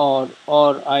 Or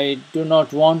I do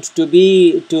not want to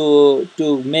be to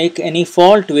make any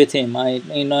fault with him.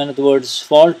 In other words,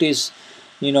 fault is,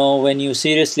 when you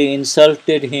seriously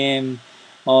insulted him,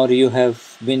 or you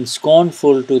have been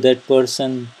scornful to that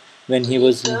person when he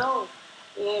was. Então,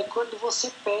 quando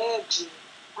você pede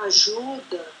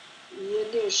ajuda e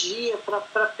energia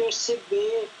para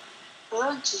perceber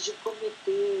antes de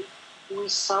cometer um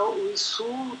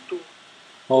insulto,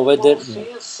 Or whether, uma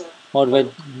ofensa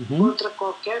contra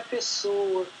qualquer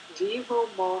pessoa, viva ou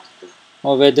morta.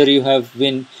 Or whether you have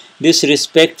been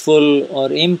disrespectful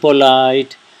or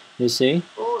impolite, you see.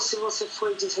 Ou se você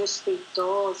foi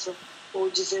desrespeitosa, ou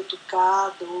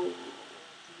deseducada, ou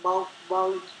mal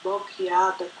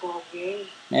criada com alguém.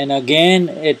 And again,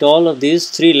 at all of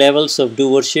these 3 levels of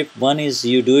doership, one is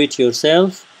you do it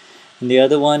yourself, and the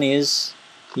other one is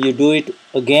you do it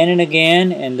again and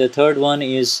again, and the third one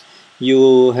is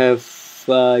you have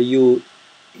you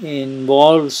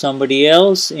involve somebody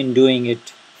else in doing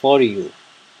it for you.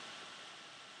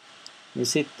 You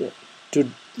see,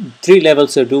 3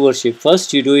 levels of doership.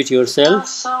 First, you do it yourself.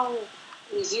 Então,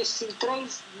 existem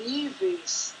 3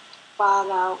 níveis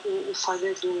para o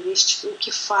fazedor, o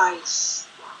que faz,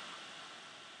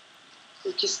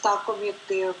 o que está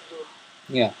cometendo.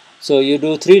 Yeah. So you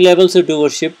do 3 levels of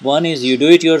doership. One is you do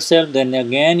it yourself, then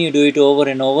again you do it over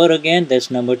and over again. That's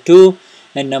number 2.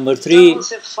 And number 3. Então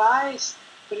você faz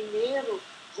primeiro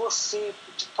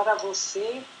para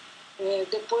você,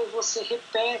 depois você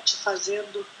repete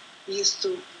fazendo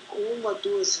isto 1,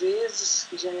 2 vezes,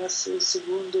 que já é o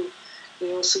segundo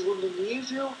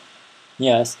nível.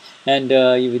 Yes, and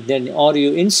or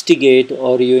you instigate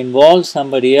or you involve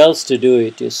somebody else to do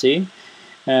it, you see.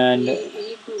 And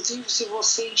inclusive se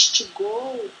você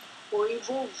instigou ou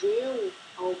envolveu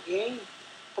alguém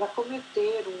para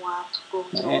cometer ato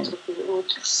contra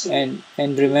outro ser.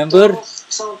 And remember, então,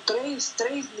 são três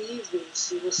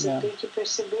níveis, e você tem que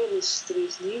perceber esses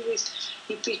 3 níveis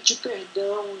e pedir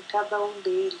perdão em cada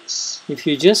deles. If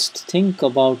you just think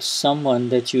about someone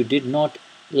that you did not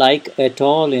like at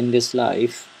all in this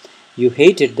life, you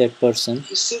hated that person.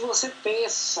 E se você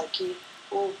pensa que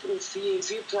ou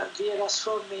vir à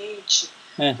sua mente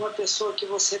uma pessoa que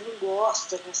você não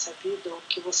gosta nessa vida, ou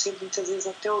que você muitas vezes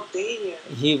até odeia.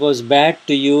 He was bad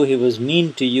to you, he was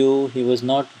mean to you, he was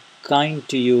not kind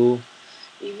to you.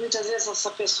 E muitas vezes essa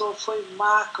pessoa foi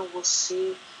má com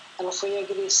você, ela foi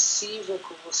agressiva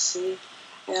com você,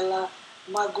 ela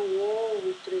magoou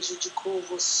e prejudicou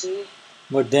você.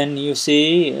 But then you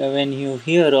see, when you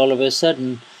hear all of a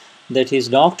sudden that his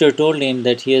doctor told him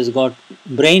that he has got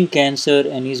brain cancer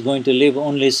and he's going to live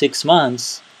only 6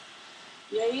 months.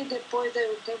 E aí depois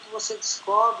do tempo você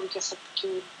descobre que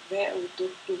o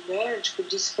médico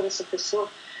disse para essa pessoa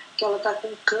que ela está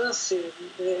com câncer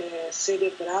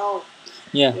cerebral.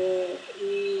 Yeah.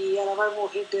 E ela vai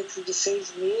morrer dentro de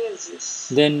 6 meses.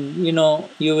 Then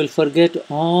you will forget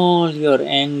all your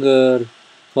anger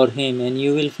for him and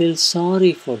you will feel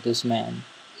sorry for this man.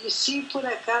 E se por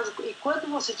acaso, e quando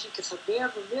você fica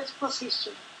sabendo, mesmo que você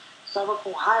estava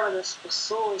com raiva dessa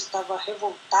pessoa, estava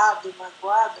revoltado e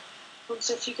magoado, quando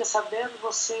você fica sabendo,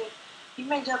 você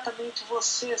imediatamente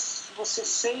você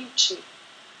sente,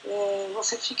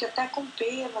 você fica até com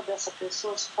pena dessa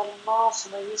pessoa, você fala, nossa,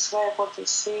 mas isso vai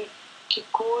acontecer, que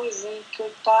coisa, hein?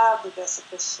 Coitado dessa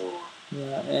pessoa.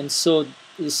 Yeah, and so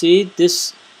you see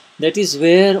that is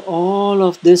where all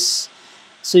of this,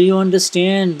 so you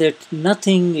understand that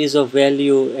nothing is of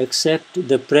value except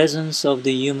the presence of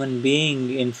the human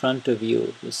being in front of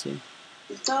you, you see.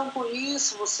 Então, por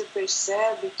isso você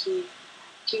percebe que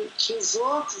as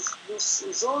outras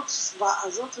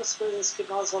coisas que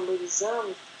nós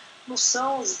valorizamos não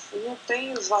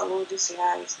têm os valores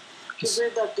reais. Que o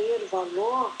verdadeiro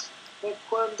valor é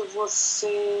quando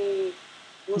você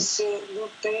não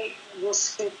tem,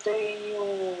 você tem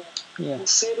um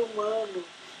ser humano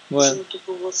junto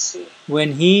com você.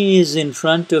 When he is in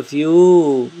front of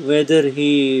you, whether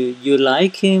you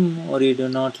like him or you do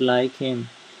not like him,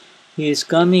 he is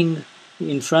coming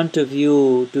in front of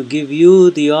you to give you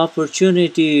the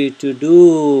opportunity to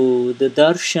do the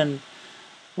darshan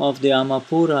of the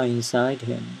Amapura inside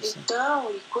him.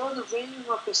 Então, e quando vem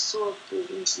uma pessoa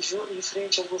em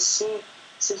frente a você,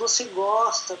 se você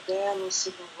gosta dela ou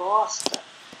se não gosta,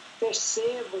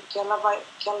 perceba que ela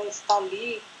está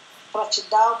ali para te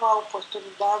dar uma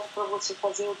oportunidade para você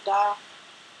fazer o dar.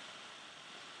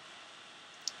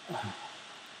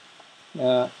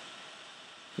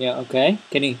 Okay.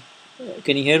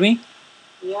 Can you hear me?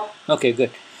 Yeah. Okay,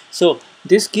 good. So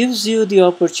this gives you the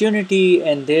opportunity,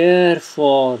 and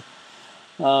therefore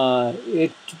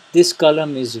this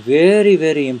column is very,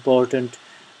 very important.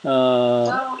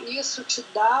 Então, isso te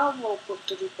dá uma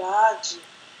oportunidade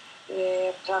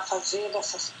para fazer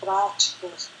essas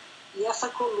práticas. E essa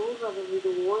coluna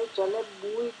número 8, ela é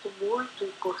muito, muito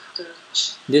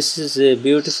importante. This is a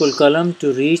beautiful column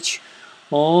to reach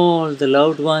all the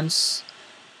loved ones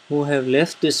who have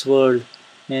left this world.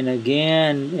 And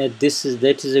again,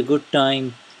 that is a good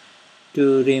time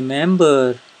to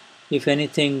remember if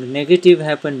anything negative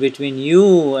happened between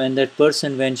you and that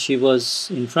person when she was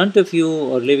in front of you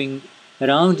or living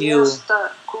around you.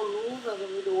 Esta coluna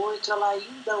número 8, ela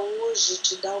ainda hoje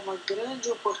te dá uma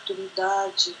grande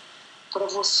oportunidade para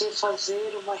você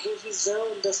fazer uma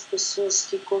revisão das pessoas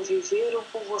que conviveram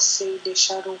com você e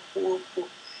deixaram o corpo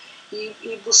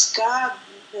e buscar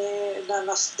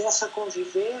dessa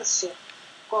convivência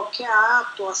qualquer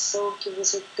ato, ação que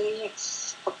você tenha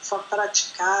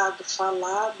praticado,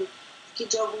 falado, que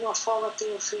de alguma forma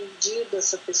tenha ofendido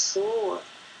essa pessoa,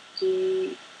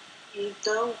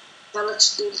 então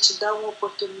ele te dá uma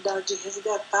oportunidade de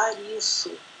resgatar isso,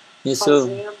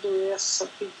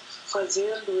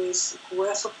 com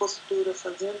essa postura,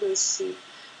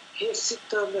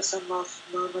 recitando essa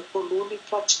nona coluna e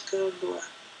praticando-a.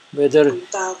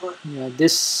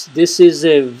 This is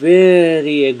a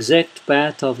very exact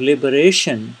path of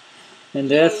liberation, and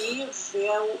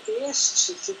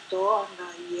este se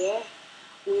torna e é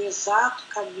o exato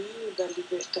caminho da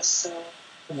libertação.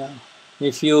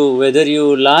 Whether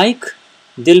you like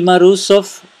Dilma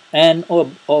Rousseff or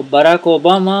Barack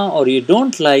Obama, or you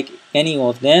don't like any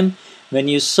of them, when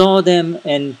you saw them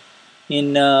in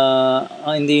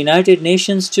the United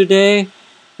Nations today,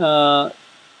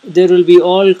 there will be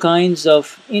all kinds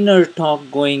of inner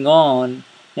talk going on,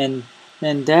 and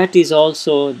that is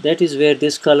where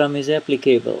this column is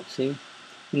applicable. See,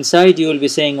 inside you will be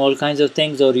saying all kinds of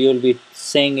things, or you will be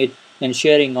saying it and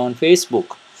sharing on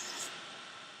Facebook.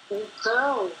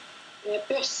 Então,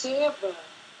 perceba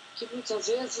que muitas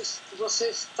vezes você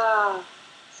está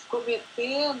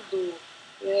cometendo,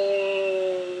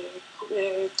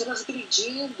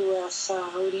 transgredindo essa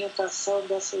orientação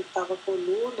dessa oitava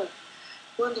coluna,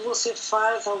 quando você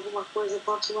faz alguma coisa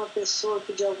contra uma pessoa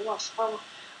que de alguma forma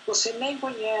você nem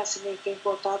conhece, nem tem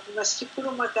contato, mas que por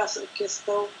uma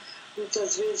questão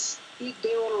muitas vezes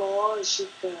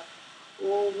ideológica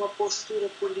ou uma postura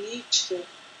política,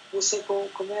 você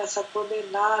começa a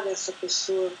condenar essa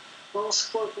pessoa. Vamos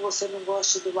supor que você não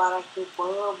goste do Barack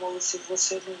Obama, ou se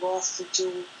você não gosta de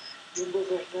um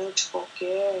governante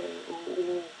qualquer,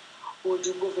 ou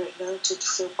de um governante do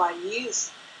seu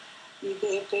país, e de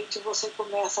repente você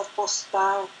começa a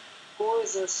postar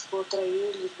coisas contra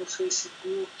ele no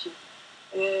Facebook.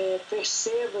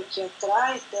 Perceba que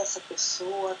atrás dessa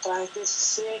pessoa, atrás desse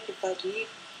ser que está ali,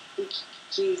 e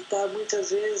que está muitas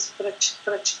vezes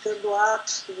praticando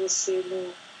atos que você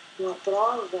não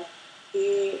aprova,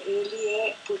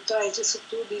 por trás disso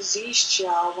tudo existe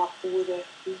a alma pura.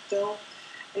 Então,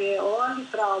 olhe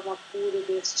para a alma pura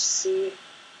deste ser.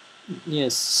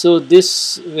 Yes, so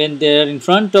when they are in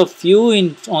front of you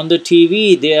on the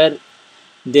TV,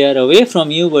 they are away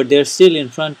from you, but they are still in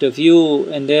front of you,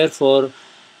 and therefore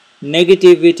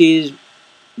negativity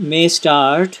may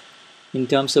start in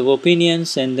terms of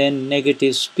opinions, and then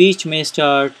negative speech may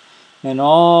start, and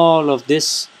all of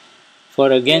this,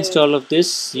 against all of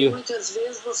this, muitas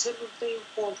vezes você não tem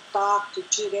contato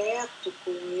direto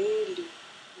com ele,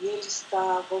 e ele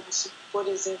está, por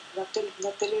exemplo,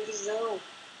 na televisão,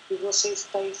 e você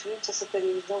está em frente a essa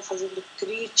televisão fazendo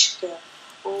crítica,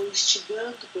 ou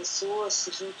instigando pessoas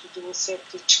junto de você a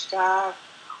criticar,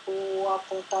 ou a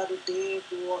apontar o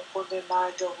dedo, ou a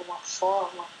condenar de alguma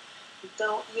forma.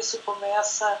 Então, isso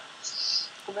começa a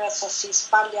se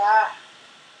espalhar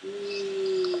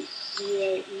e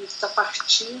está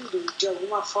partindo, de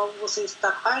alguma forma você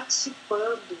está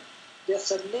participando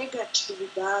dessa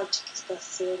negatividade que está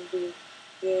sendo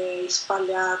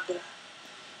espalhada.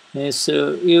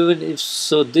 So even if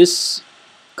so, this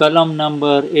column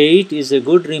number 8 is a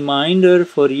good reminder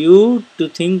for you to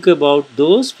think about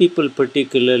those people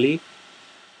particularly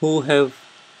who have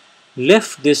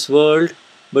left this world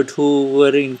but who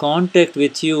were in contact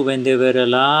with you when they were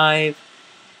alive,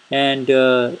 and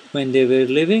when they were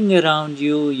living around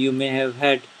you, you may have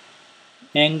had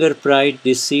anger, pride,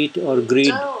 deceit, or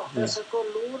greed. Então, essa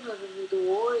coluna número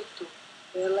 8,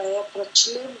 ela é para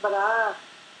te lembrar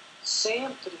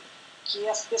sempre que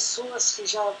as pessoas que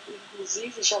já,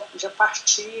 inclusive, já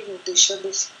partiram, deixando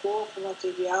esse corpo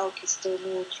material, que estão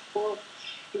no outro corpo,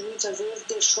 e muitas vezes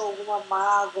deixou alguma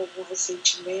mágoa, algum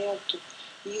ressentimento,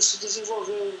 e isso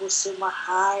desenvolveu em você uma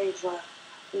raiva,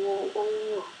 ou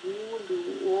um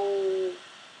orgulho, ou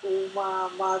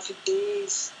uma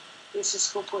avidez, esses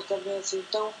comportamentos.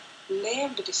 Então,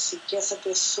 lembre-se que essa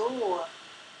pessoa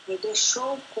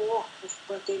deixou o corpo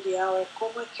material. É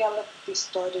como aquela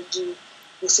história de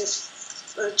você,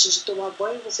 antes de tomar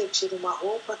banho, você tira uma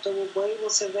roupa, toma banho,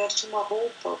 você veste uma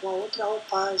roupa, uma outra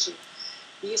roupagem.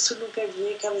 Isso não quer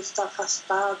dizer que ela está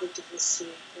afastada de você.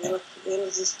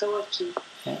 Elas estão aqui.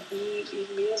 E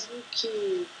mesmo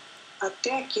que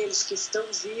até aqueles que estão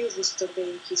vivos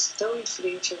também, que estão em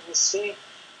frente a você,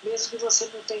 mesmo que você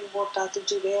não tenha um contato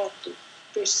direto,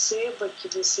 perceba que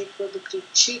você, quando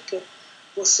critica,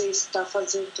 você está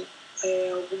fazendo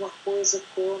alguma coisa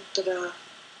contra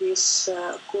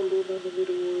essa coluna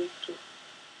número 8.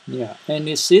 Yeah, and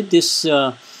you see this,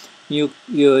 you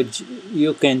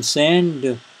can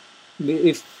send,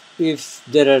 if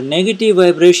there are negative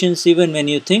vibrations, even when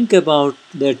you think about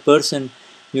that person,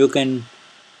 you can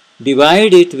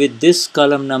divide it with this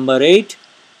column number 8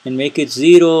 and make it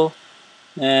 0,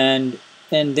 and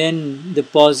then the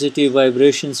positive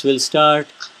vibrations will start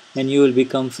and you will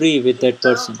become free with that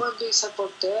person. Então, quando isso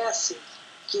acontece,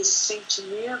 que esses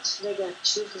sentimentos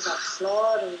negativos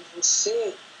afloram em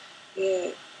você,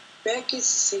 pegue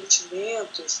esses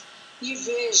sentimentos e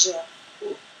veja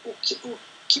o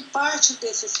que parte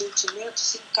desses sentimentos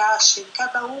se encaixa em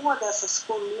cada uma dessas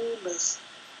colunas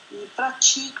e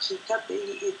pratique.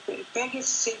 Pegue esses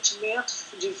sentimentos,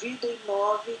 divida em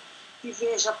 9 e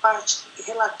veja a parte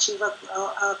relativa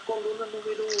à coluna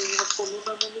número 1, a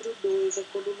coluna número 2, a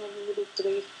coluna número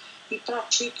 3, e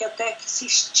pratique até que se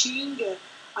extinga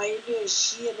a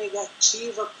energia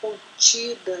negativa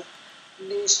contida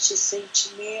neste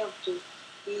sentimento.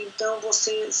 E então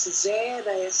você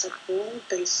zera essa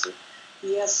conta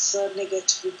e essa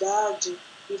negatividade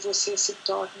e você se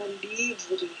torna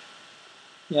livre.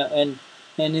 Yeah,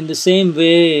 and in the same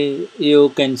way, you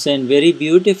can send very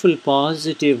beautiful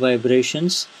positive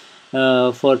vibrations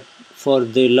for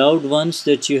the loved ones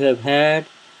that you have had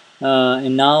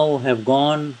and now have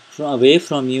gone away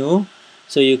from you,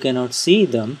 so you cannot see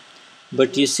them.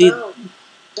 But you see. Então,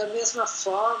 da mesma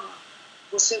forma,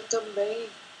 você também,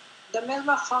 da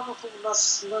mesma forma como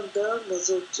nós mandamos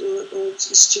ou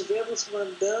estivemos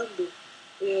mandando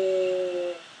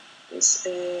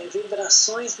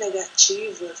vibrações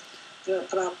negativas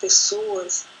para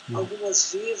pessoas,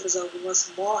 algumas vivas,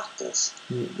 algumas mortas.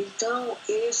 Então,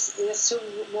 esse é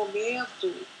um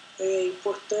momento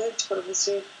importante para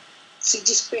você se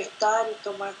despertar e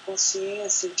tomar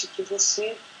consciência de que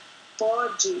você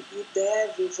pode e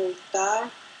deve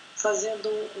voltar fazendo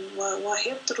uma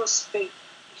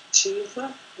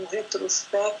retrospectiva, um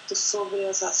retrospecto sobre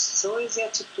as ações e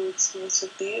atitudes que você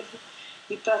teve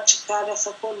e praticar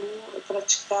essa coluna,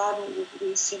 praticar o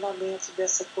ensinamento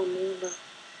dessa coluna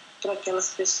para aquelas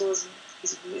pessoas,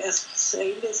 as que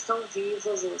ainda estão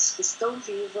vivas, ou as que estão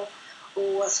vivas,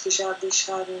 ou as que já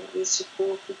deixaram esse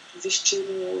corpo,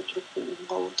 vestiram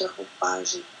uma outra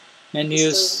roupagem,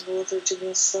 estão em outra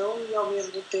dimensão e ao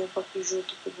mesmo tempo aqui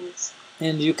junto conosco.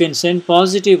 And you can send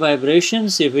positive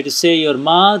vibrations. If it is, say, your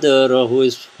mother or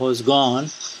who's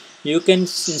gone, you can,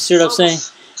 instead of saying,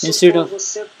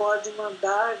 você pode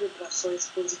mandar vibrações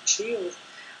positivas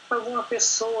para alguma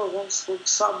pessoa, vamos supor que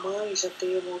sua mãe já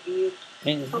tenha morrido.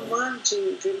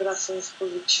 Mande vibrações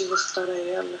positivas para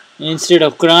ela. Instead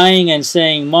of crying and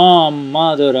saying, Mom,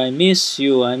 Mother, I miss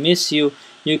you,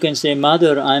 you can say,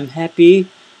 Mother, I'm happy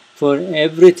for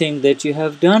everything that you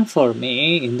have done for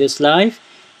me in this life,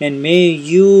 and may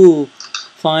you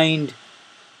find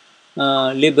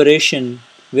liberation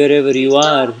wherever you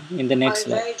are in the next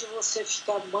life. Ao invés de você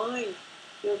ficar, mãe,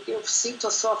 eu sinto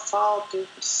a sua falta, eu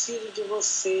preciso de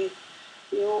você,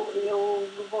 eu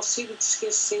não consigo te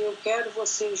esquecer, eu quero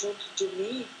você junto de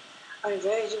mim, ao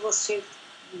invés de você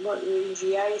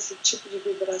enviar esse tipo de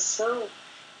vibração,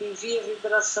 envie a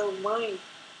vibração, mãe,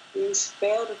 Eu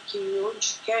espero que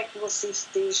onde quer que você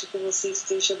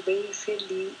esteja bem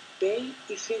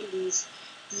e feliz.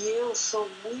 E eu sou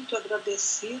muito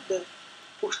agradecida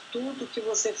por tudo que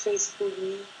você fez por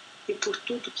mim e por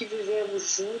tudo que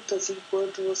vivemos juntas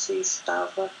enquanto você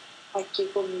estava aqui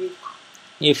comigo.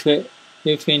 If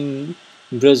in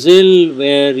Brazil,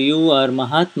 where you are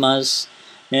Mahatmas,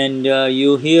 and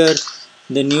you hear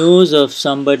the news of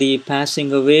somebody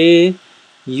passing away,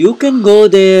 you can go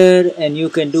there and you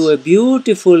can do a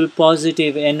beautiful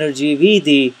positive energy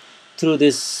vidhi through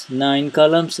these 9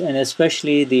 columns and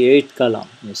especially the 8th column,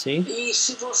 you see. E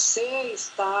se você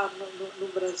está no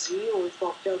Brasil ou em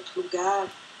qualquer outro lugar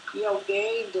e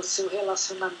alguém do seu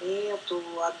relacionamento,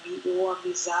 amigo, ou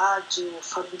amizade, ou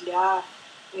familiar,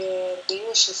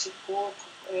 deixa esse corpo,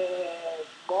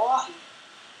 morre,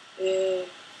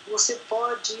 você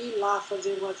pode ir lá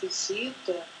fazer uma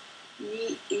visita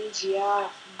e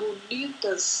enviar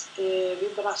bonitas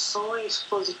vibrações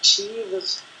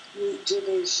positivas de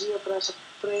energia para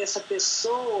essa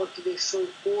pessoa que deixou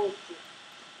o corpo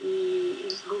e,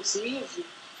 inclusive,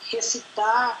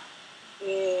 recitar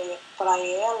para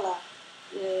ela,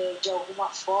 de alguma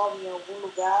forma, em algum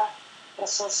lugar,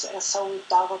 essa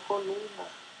 8ª coluna.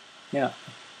 Yeah,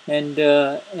 and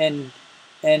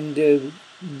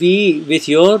be with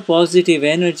your positive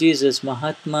energies as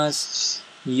Mahatmas,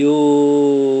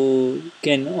 you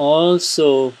can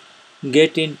also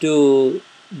get into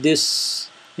this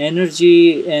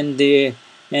energy and the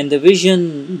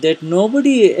vision that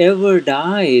nobody ever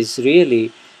dies,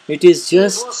 really. It is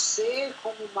just... E você,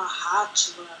 como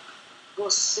Mahatma,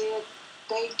 você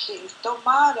tem que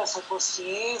tomar essa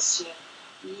consciência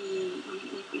e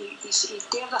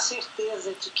ter a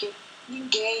certeza de que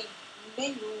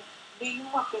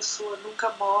nenhuma pessoa nunca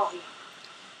morre.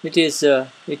 It's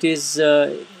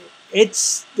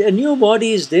the new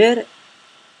body is there.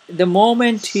 The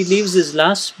moment he leaves his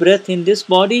last breath in this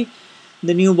body,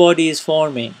 the new body is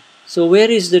forming. So where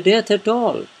is the death at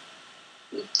all?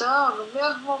 Então, no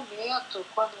mesmo momento,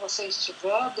 quando você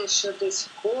estiver deixando esse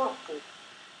corpo,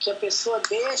 que a pessoa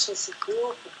deixa esse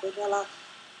corpo, quando ela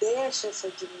deixa essa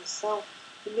dimensão,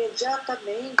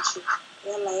 imediatamente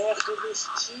ela é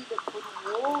revestida por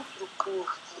outro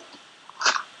corpo.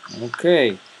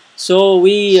 Okay, so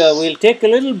we will take a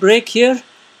little break here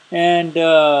and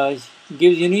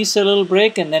give Eunice a little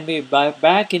break, and then we'll be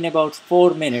back in about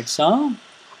 4 minutes, huh?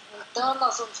 Então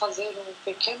nós vamos fazer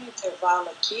pequeno intervalo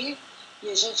aqui e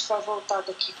a gente vai voltar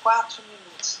daqui 4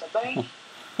 minutos, tá bem?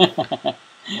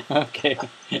 Okay.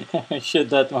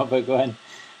 Shuddhatma Bhagwan.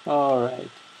 All right.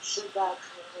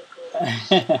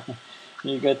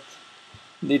 You got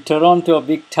the Toronto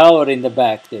big tower in the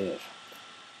back there.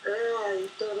 In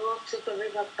Toronto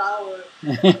também na tower.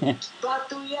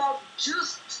 But we are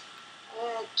just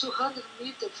 200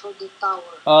 meters from the tower.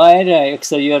 All right.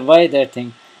 So you are by that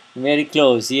thing. Very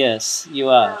close. Yes, you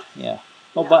are. Yeah.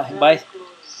 Oh, by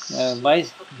a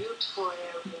beautiful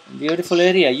area. Beautiful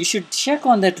area. You should check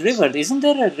on that river. Isn't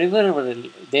there a river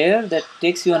there that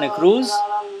takes you on a cruise?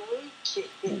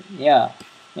 Yeah,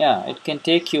 it can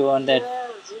take you on that.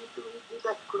 Yes, we did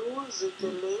a cruise in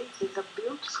the lake. It's a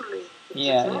beautiful lake.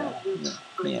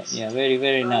 Yeah, very,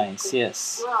 very nice.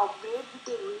 Yes. Well, maybe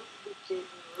the river became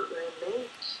a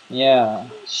lake. Yeah.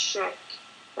 We check.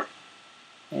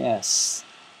 Yes.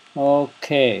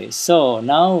 Okay, so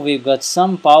now we've got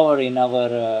some power in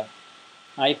our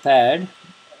iPad,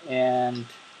 and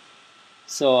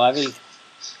so I will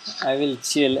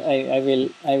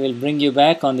bring you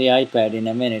back on the iPad in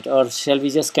a minute, or shall we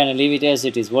just kind of leave it as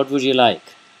it is? What would you like?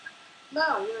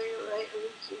 No,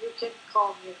 you can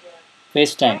call me again.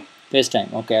 FaceTime. Okay?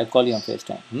 FaceTime. Okay, I'll call you on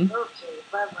FaceTime. Okay,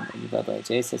 bye-bye. Bye-bye.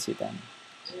 Jai Sachidanand.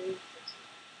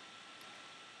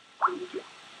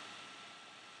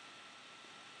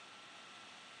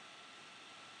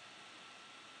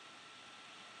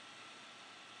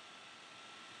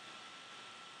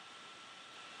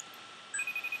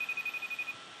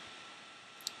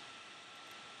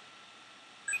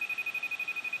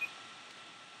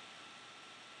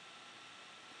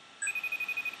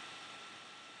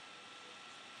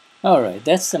 Alright,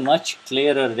 that's a much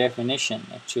clearer definition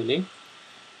actually.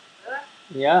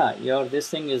 Yeah,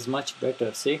 this thing is much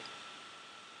better, see?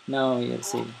 Now you'll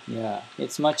see. Yeah,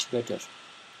 it's much better.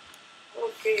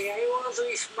 Okay, I was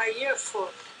with my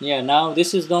earphone. Yeah, now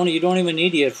this is the only, you don't even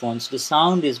need earphones. The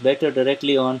sound is better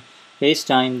directly on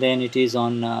FaceTime than it is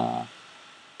on...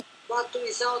 But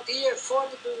without earphone,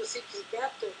 do you think it's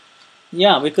better?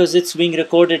 Yeah, because it's being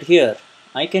recorded here.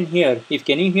 I can hear.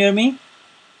 Can you hear me?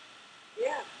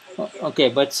 Yeah, I can. Okay,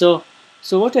 but so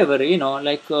So whatever,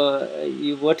 like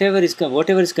whatever is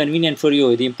convenient for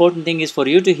you. The important thing is for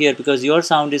you to hear, because your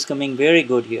sound is coming very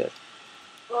good here.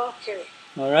 Okay.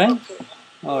 All right, Okay.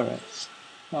 all right,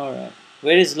 all right.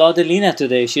 Where is Laudelina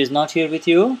today? She is not here with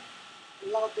you.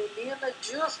 Laudelina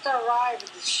just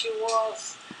arrived. She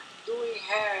was doing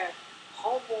her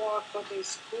homework for the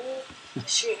school.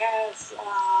 She has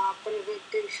a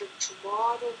presentation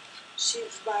tomorrow.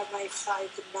 She's by my side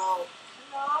now.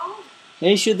 Hello.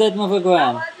 Hey Shuddhatma How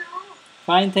Bhagwan. are you?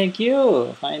 Fine, thank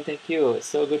you. Fine, thank you.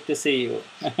 So good to see you.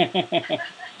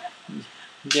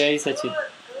 Jai Sachit. Good.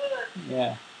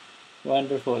 Yeah,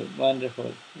 wonderful,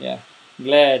 wonderful. Yeah,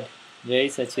 glad. Jai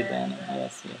Sachidanand.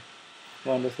 Yes, yes.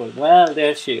 Wonderful. Well,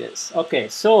 there she is. Okay,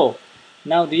 so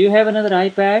now do you have another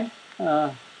iPad,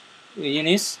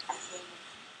 Eunice?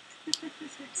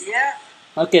 Yeah.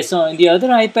 Okay, so in the other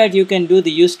iPad you can do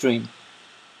the Ustream.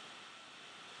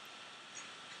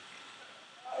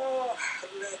 Oh,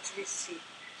 let me see.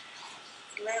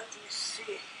 Let me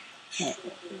see.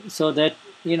 So that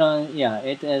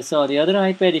yeah. So the other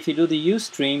iPad, if you do the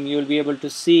Ustream, you'll be able to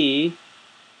see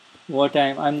what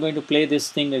I'm going to play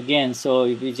this thing again. So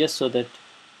if we just so that.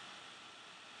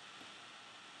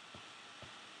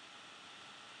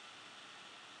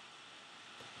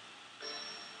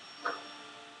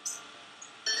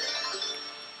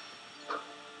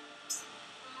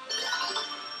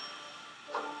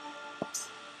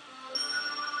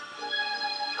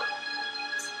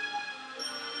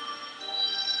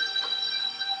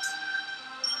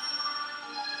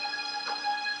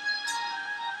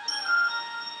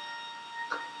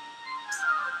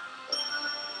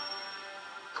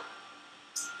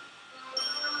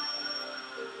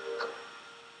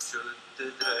 शुद्ध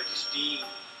दृष्टि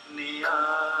न्यायानुपालन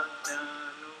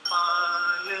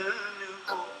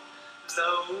हो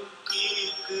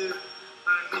लौकिक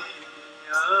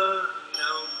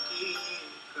अलौकिक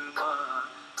मां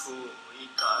कोई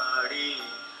काढ़े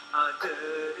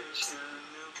आदर्शन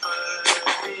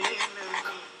परे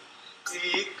नहीं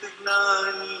एक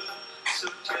ज्ञानी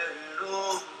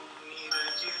सुचरणों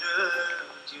नीरज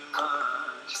रज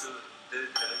मां शुद्ध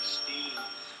दृष्टि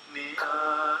न्यायानुपालन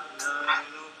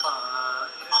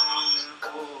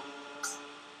हो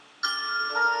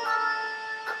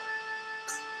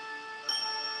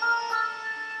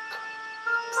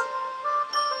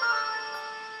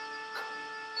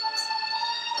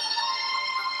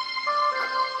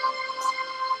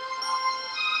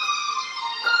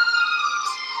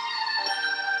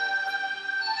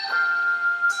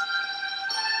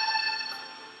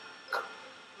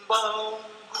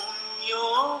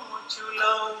बहुगुण्यों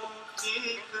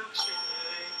लौकिक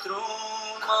क्षेत्रों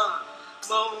में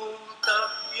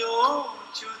बहुतव्यों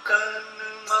तन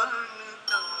मन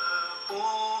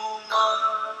तपों में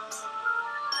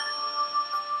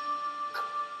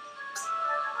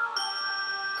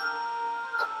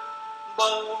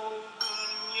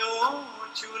बहुगुण्यों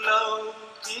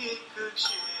लौकिक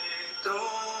क्षेत्रों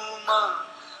में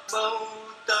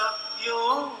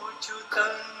बहुतव्यों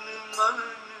तन मन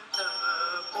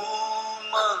तपों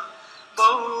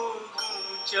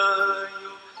बहुगुंजायो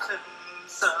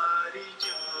संसारी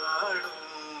जाड़ों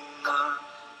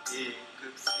एक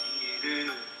सिर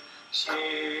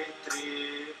क्षेत्र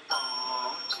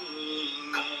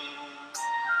पहुँचीने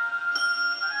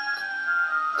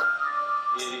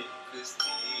एक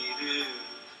स्थिर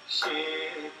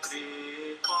क्षेत्र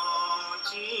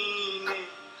पहुँचीने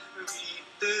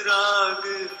वीतराग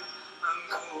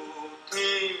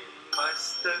अंगूठे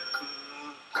मस्तक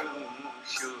क्यों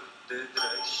शुद्ध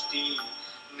दृष्टि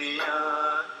न्यायानुपालन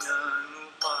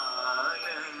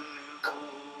हो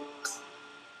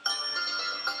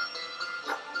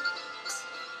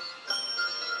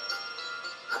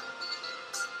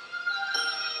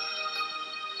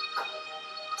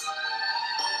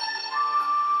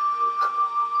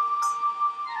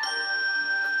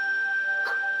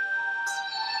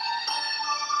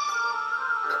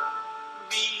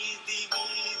वीधि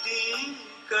वीधि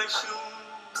कशु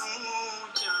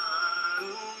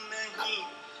जानू नहीं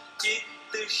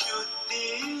चित्त शुद्धि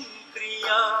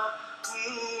क्रिया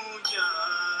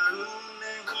जानू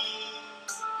नहीं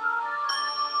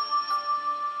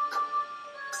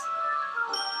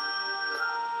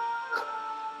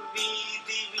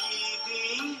वीधि वीधि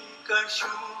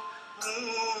कशु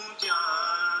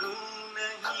जानू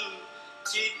नहीं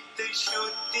चित्त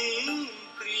शुद्धि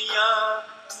क्रिया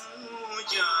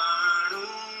जानू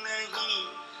नहीं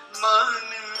मन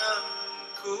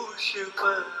अंकुश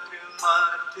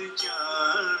परमार्थ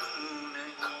जानू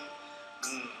नहीं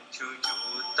ऊंचो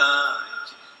जोता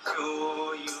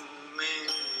जोयु में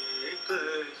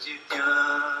गज त्या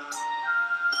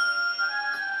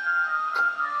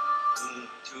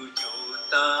ऊंचू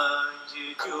जोताज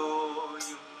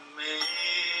जोयूं मैं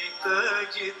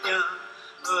कजत्या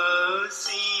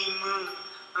असीम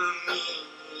अमी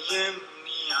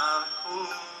एमनी आँखों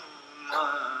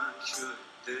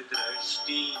शुद्ध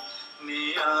दृष्टि ने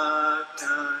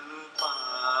आज्ञानु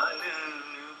पालन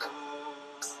हो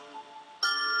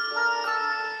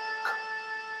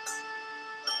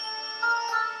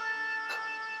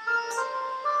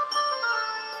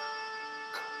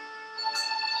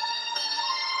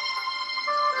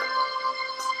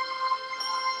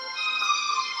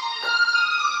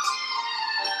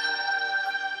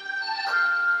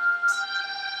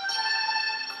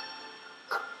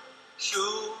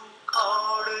सुख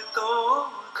और तो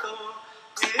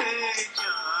ए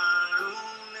जानू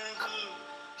नहीं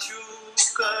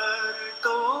शुकर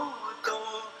तो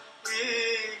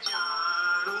ए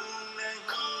जानू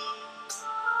नहीं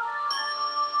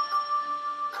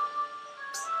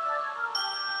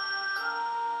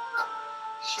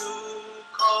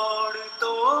सुख और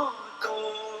तो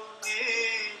ए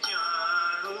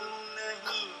जानू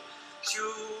नहीं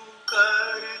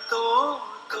शुकर तो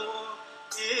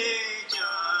ए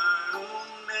जानू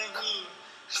नहीं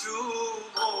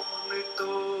शुभोन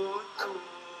तो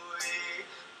ए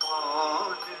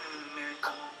कौन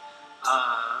नहीं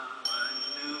आमन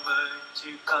वच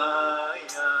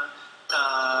काया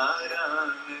तारा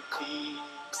नहीं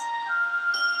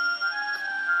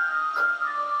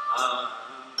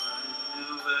आमन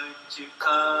वच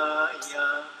काया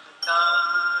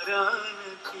तारा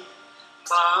नहीं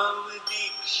भाव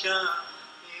दीक्षा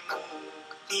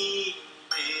मुक्ति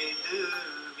वेद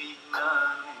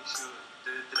विज्ञान शुद्ध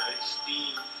दृष्टि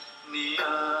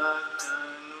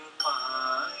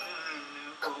न्यायानुपालन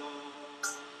हो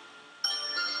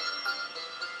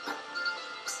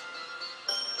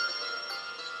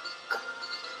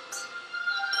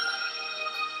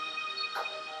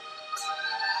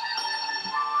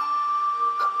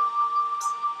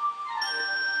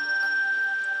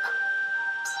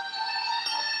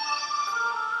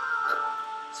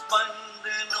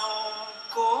स्पंदनों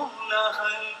को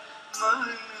लहर मन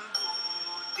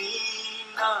बुद्धि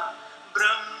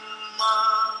ब्रह्मा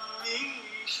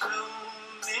विष्णु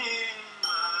ने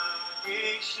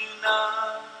महेशना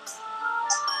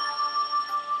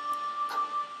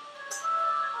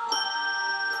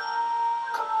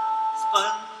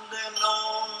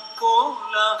स्पंदनों को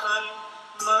लहर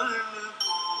मन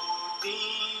बुद्धि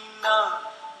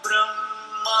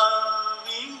ब्रह्मा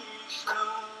विष्णु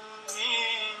ने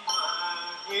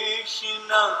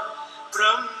महेशना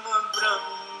ब्रह्म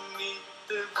ब्रह्मित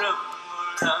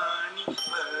ब्रह्मणानि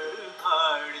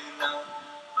वर्हाडना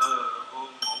अहो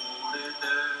मूढ़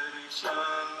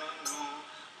दर्शनु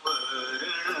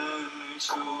वर्णन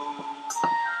शो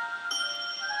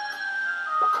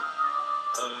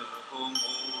अहो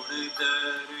मूढ़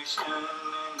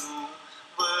दर्शनु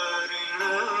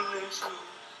वर्णन शो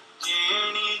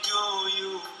जेने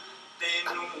जोयु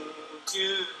तेनु ज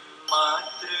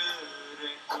मात्र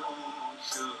रहो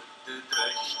शुद्ध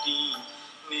दृष्टि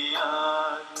ने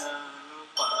आज्ञानुपालन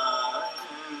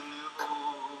हो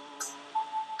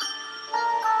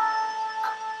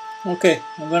Okay,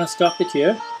 I'm going to stop it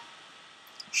here.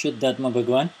 Shuddhatma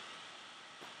Bhagwan.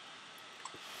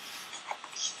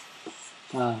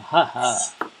 Ha ha.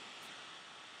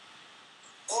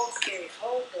 Okay,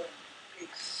 hold on,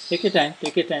 please. Take your time,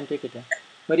 take your time, take your time.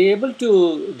 Were you able to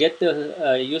get the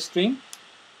Ustream?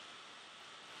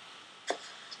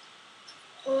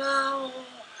 Well,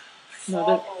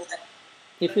 No,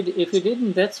 if you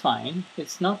didn't, that's fine.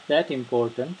 It's not that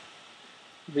important.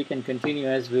 We can continue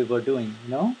as we were doing,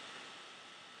 you know?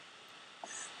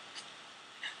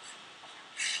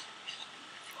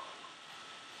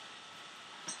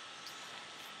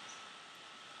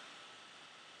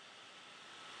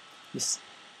 Yes.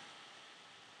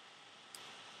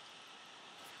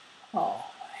 Oh.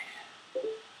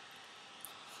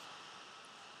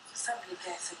 sabe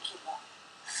ligar isso aqui, ó?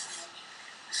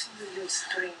 Deixa eu ligar o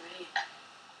stream aí.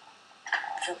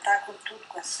 Já tá com tudo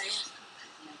com a senha.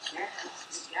 Ligar?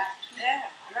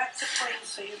 Já que você põe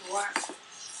isso aí no ar.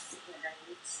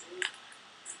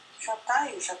 Já tá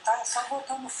aí, já tá. É só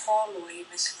botar no follow aí,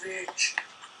 nesse verde.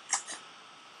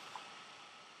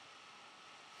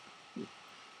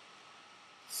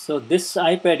 So this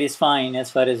iPad is fine as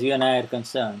far as you and I are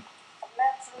concerned.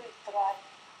 Let's retry.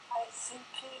 I think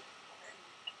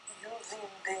using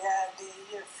the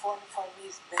earphone for me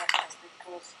is better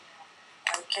because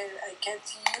I can't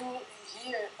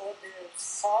hear other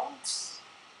sounds.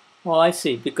 Oh, I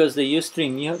see. Because the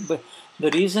Ustream. But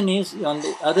the reason is on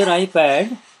the other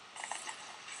iPad.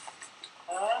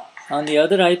 On the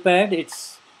other iPad,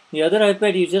 The other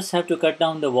iPad, you just have to cut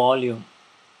down the volume.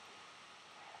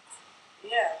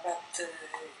 Yeah, but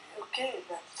okay,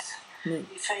 but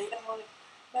if I am,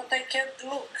 but I can't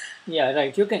look. Yeah,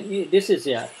 right. You can. This is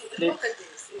Look at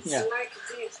this. It's Yeah. like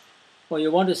this. Oh, you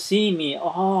want to see me?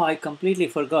 Oh, I completely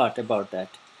forgot about that.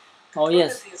 Oh, Look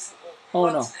yes. at this. Oh,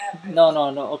 What's no. happened?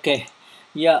 No. Okay.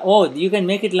 Yeah. Oh, you can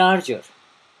make it larger.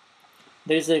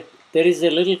 There is a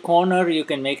little corner. You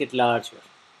can make it larger.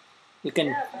 You can.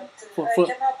 Yeah, but I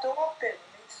cannot open.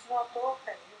 It's not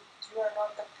open. You are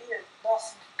not appeared.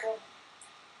 Doesn't come.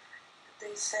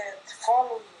 They said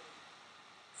following.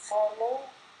 Follow.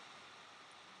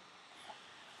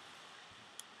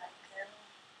 I can.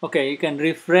 Okay, you can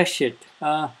refresh it.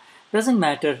 Doesn't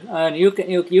matter.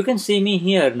 You can see me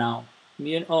here now.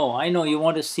 Oh, I know you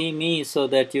want to see me so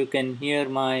that you can hear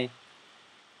my.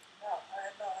 No,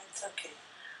 it's okay.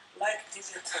 Like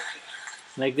this, it's okay.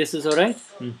 Like this is all right.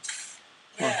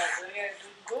 Yeah, we are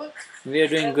doing good. We are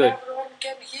doing And good. everyone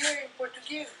can hear in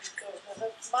Portuguese because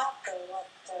doesn't matter what.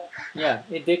 Yeah,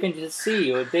 they can just see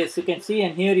you. They can see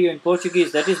and hear you in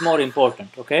Portuguese. That is more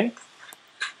important. Okay.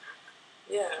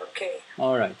 Yeah, okay.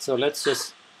 All right. So let's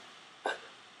just.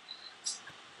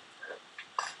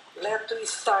 Let we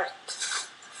start.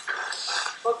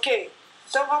 Ok,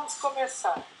 então vamos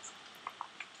começar.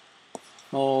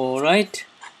 All right.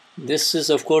 This is,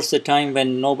 of course, the time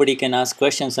when nobody can ask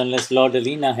questions unless Lord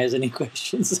Alina has any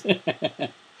questions.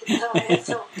 Então,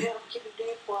 esse é o tempo que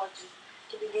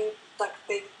ninguém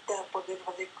está podendo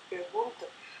fazer pergunta.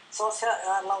 Só se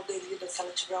a Laudelina, se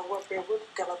ela tiver alguma pergunta,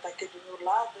 porque ela está aqui do meu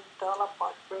lado, então ela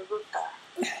pode perguntar.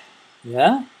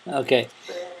 Yeah? Okay.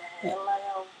 Ela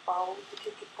é o Paulo que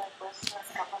está com essa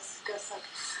condição.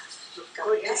 Ficar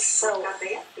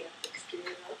bem atenta, porque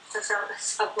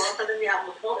essa volta da minha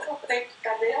mão tem que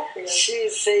ficar bem atenta. She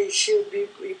says she'll be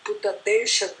put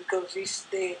attention because it's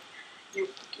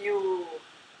you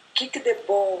kick the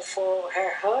ball for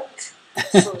her hand,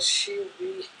 so she'll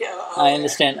be. I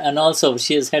understand. And also,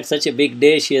 she has had such a big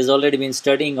day. She has already been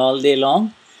studying all day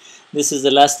long. This is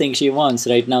the last thing she wants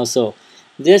right now. So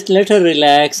just let her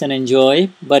relax and enjoy.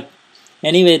 But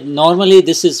anyway, normally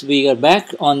we are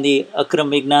back on the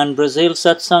Akram Vignan Brazil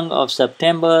Satsang of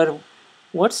September.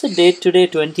 What's the date today?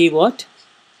 20 what?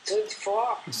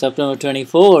 24. September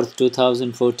 24th,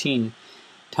 2014.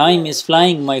 Time is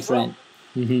flying, my friend.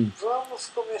 Vamos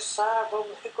recomeçar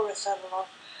o nosso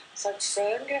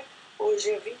satsang.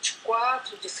 Hoje é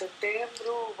 24 de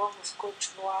setembro. Vamos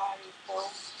continuar então.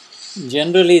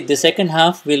 Generally, the second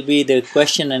half will be the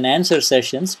question and answer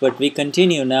sessions, but we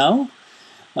continue now.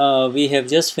 We have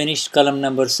just finished Kalam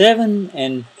number 7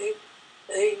 and...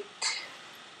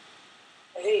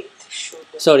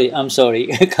 Sorry, I'm sorry.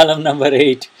 Kalam number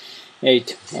 8.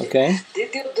 8, okay.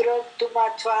 Did you drink too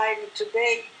much wine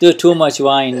today? Too much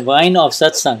wine. Wine of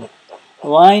satsang.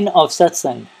 Wine of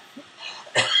satsang.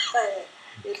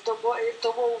 Ele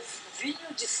tomou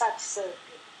vinho de satsang.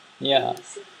 Yeah. Ele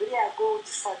se embriagou de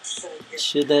satsang.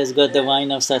 Shuddha has got the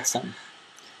wine of satsang.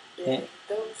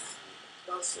 Então,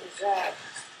 nós já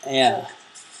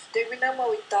terminamos a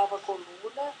 8ª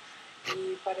coluna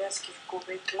e parece que ficou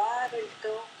bem claro.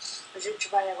 Então, a gente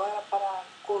vai agora para a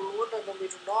coluna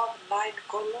número 9, 9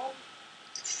 column.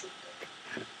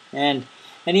 And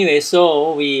anyway,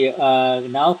 so we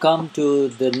now come to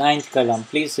the 9th Kalam.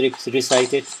 Please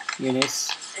recite it,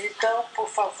 Eunice. Então, por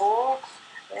favor,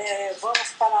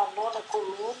 vamos para a 9ª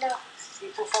coluna e,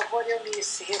 por favor,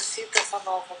 Eunice, recita essa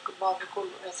nona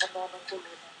coluna.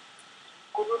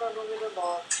 Coluna número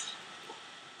 9.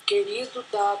 Querido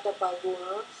Dada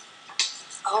Bhagwan,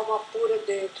 alma pura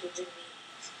dentro de mim,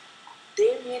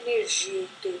 dê-me energia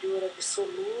interior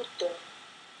absoluta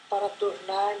para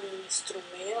tornar-me um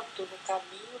instrumento no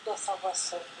caminho da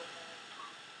salvação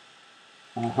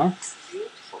do mundo.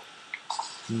 Beautiful.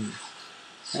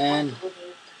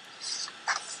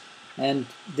 And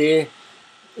there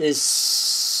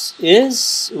is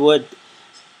what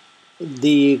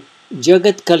the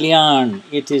Jagat Kalyan,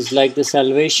 it is like the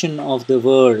salvation of the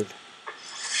world.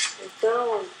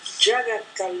 Então, Jagat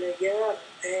Kalyan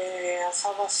é a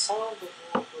salvação do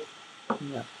mundo.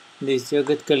 Yeah. This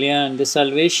Jagat Kalyan, the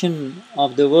salvation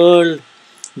of the world,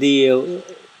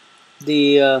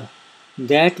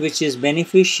 that which is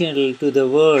beneficial to the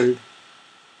world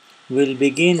will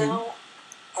begin. Então,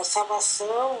 a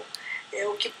salvação é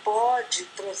o que pode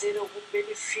trazer algum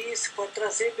benefício, pode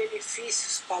trazer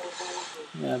benefícios para o mundo.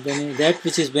 Yeah, that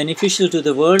which is beneficial to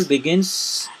the world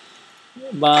begins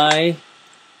by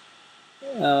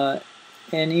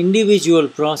an individual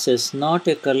process, not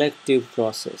a collective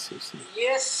process. You see. E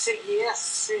esse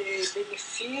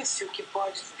benefício que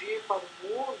pode vir para o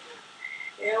mundo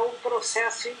é um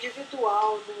processo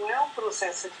individual, não é um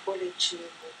processo coletivo.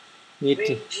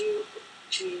 Vem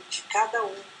de cada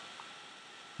um.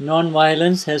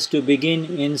 Non-violence has to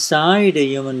begin inside a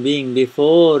human being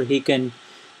before he can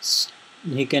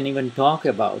even talk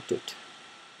about it.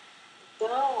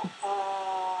 Então,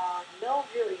 a não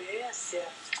violência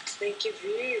tem que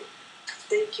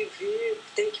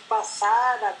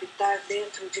passar a habitar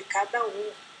dentro de cada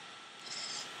um.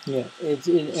 Yeah,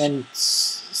 and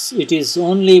it is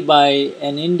only by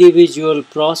an individual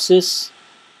process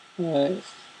and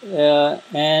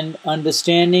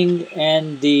understanding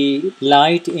and the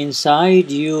light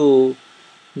inside you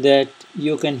that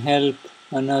you can help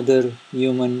another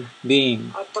human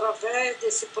being. Através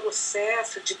desse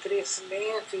processo de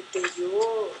crescimento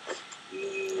interior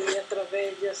e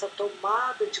através dessa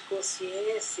tomada de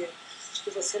consciência de que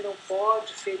você não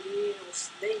pode ferir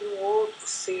nenhum outro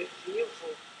ser vivo.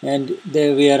 And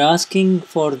we are asking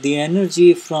for the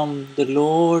energy from the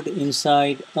Lord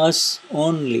inside us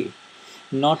only,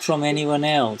 not from anyone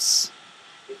else.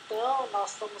 Então,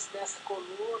 nós estamos nessa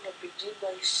coluna pedindo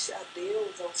a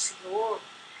Deus, ao Senhor,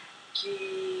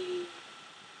 que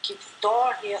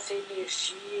torne essa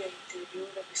energia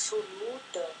interior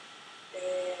absoluta,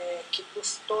 que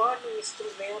nos torne um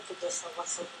instrumento da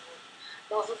salvação do mundo.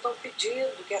 Nós não estamos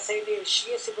pedindo que essa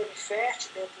energia se manifeste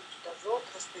dentro das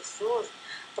outras pessoas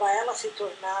para elas se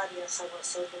tornarem a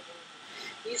salvação do mundo.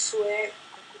 Isso é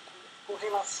com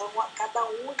relação a cada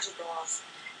um de nós.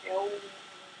 É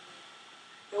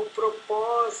um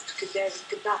propósito que deve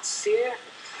nascer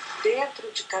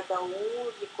dentro de cada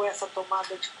um e com essa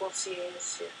tomada de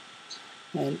consciência.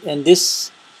 And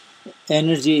this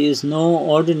energy is no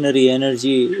ordinary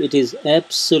energy, it is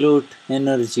absolute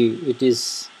energy, it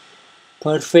is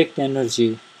perfect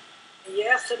energy. E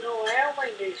essa não é uma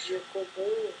energia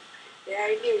comum, é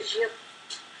a energia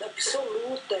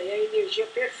absoluta, é a energia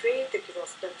perfeita que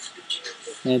nós estamos pedindo.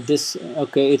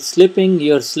 Okay, it's slipping,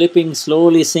 you're slipping,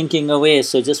 slowly sinking away,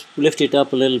 so just lift it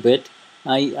up a little bit.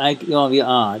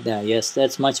 Yes,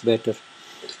 that's much better.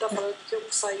 Ele está falando que eu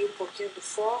saí um pouquinho do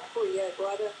foco e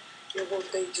agora eu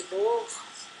voltei de novo,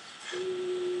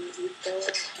 e então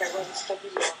que agora está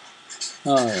melhor.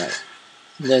 All right,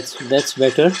 that's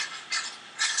better.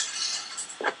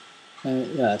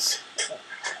 Yes.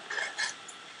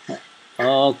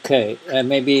 Okay,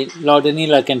 maybe Lord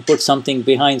Anila can put something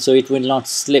behind so it will not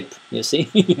slip, you see.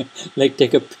 Like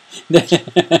take a...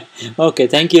 Okay,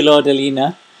 thank you, Lord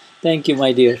Alina. Thank you,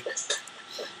 my dear.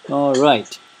 All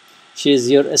right. She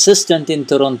is your assistant in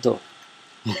Toronto.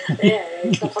 Ele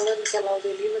está falando que a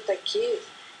Laudelina está aqui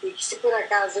e que se por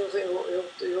acaso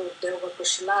eu der uma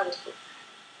cochilada,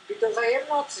 because I am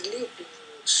not sleeping.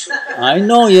 I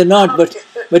know you're not, but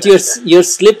you're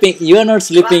slipping. You're not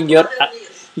slipping. Your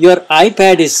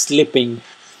iPad is slipping.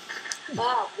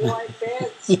 Meu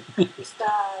iPad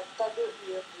está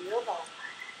dormindo, eu não.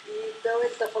 Então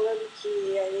ele está falando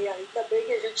que ainda bem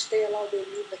que a gente tem a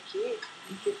Laudelina aqui,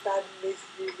 que está me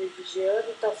vigiando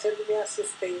e está sendo minha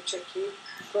assistente aqui,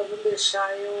 para não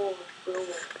deixar eu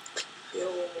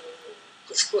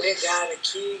escorregar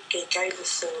aqui, quem cai no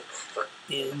sono.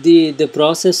 The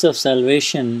process of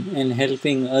salvation and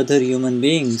helping other human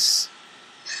beings.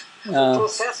 O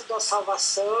processo da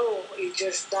salvação e de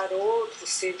ajudar outros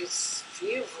seres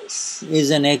vivos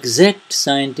is an exact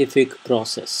scientific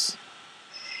process.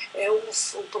 É um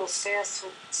processo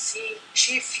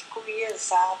científico e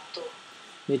exato.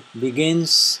 It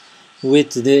begins with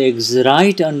the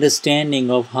right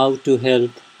understanding of how to help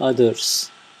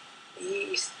others.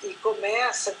 E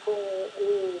começa com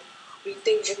o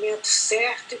entendimento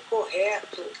certo e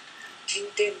correto de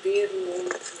entender o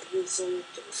outro e os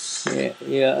outros.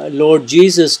 Lord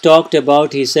Jesus talked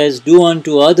about, he says, do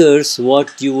unto others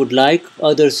what you would like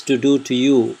others to do to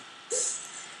you.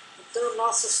 Então,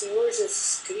 nosso Senhor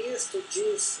Jesus Cristo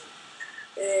disse,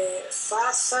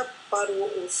 faça para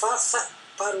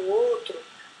o outro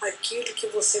aquilo que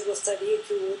você gostaria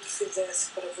que o outro fizesse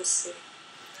para você.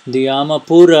 The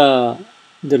Amapura,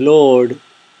 the Lord,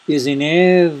 is in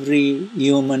every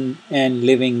human and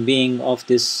living being of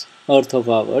this earth of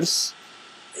ours.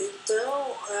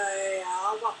 Então, a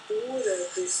alma pura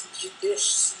desse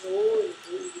Senhor e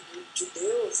de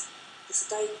Deus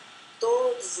está em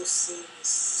todos os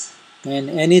seres.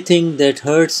 And anything that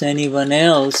hurts anyone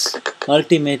else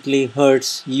ultimately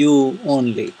hurts you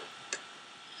only.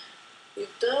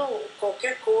 Então,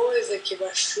 qualquer coisa que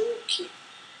machuque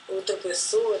outra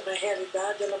pessoa, na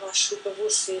realidade ela machuca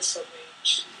você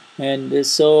somente. And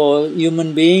so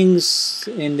human beings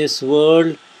in this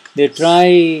world, they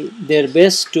try their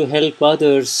best to help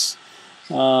others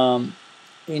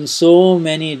in so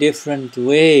many different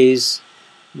ways,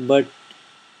 but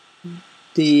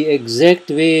the exact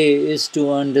way is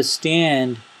to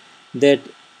understand that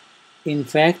in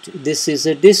fact this is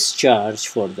a discharge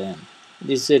for them.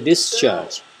 This is a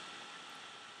discharge.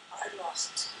 I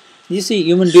lost. You see,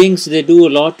 human beings, they do a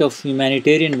lot of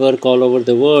humanitarian work all over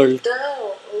the world.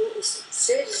 Então, os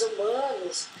seres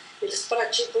humanos, eles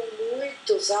praticam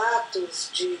muitos atos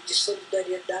de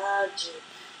solidariedade,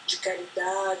 de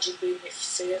caridade,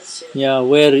 beneficência. Yeah,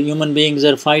 where human beings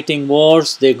are fighting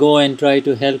wars, they go and try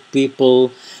to help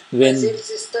people. Mas When eles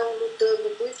estão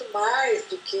lutando muito mais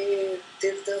do que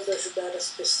tentando ajudar as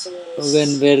pessoas.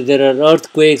 where there are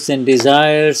earthquakes and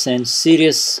desires and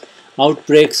serious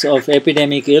outbreaks of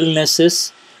epidemic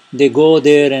illnesses, they go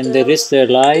there and they risk their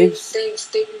lives.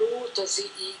 Tem lutas e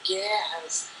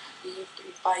guerras em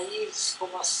países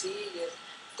como a Síria,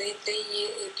 tem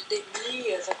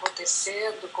epidemias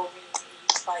acontecendo como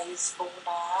em países como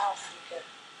na África.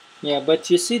 Yeah, but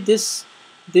you see, this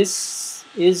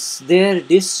is their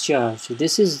discharge.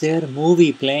 This is their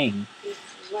movie playing.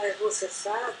 Mas você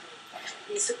sabe,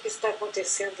 isso que está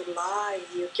acontecendo lá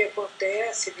e o que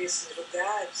acontece nesses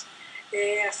lugares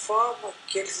é a forma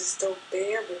que eles estão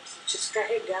tendo de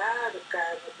descarregar o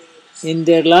karma deles. In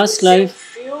their last Esse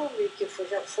life, é um filme que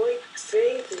já foi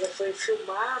feito, já foi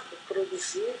filmado,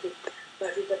 produzido na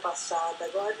vida passada.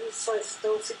 Agora eles só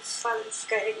estão se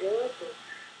descarregando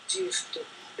disto,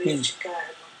 deste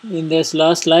karma. in this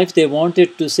last life, they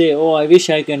wanted to say, "Oh, I wish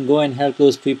I can go and help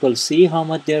those people. See how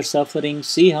much they are suffering.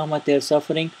 See how much they are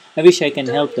suffering. I wish I can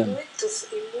help them." Muitos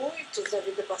na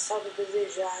vida passada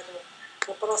desejaram,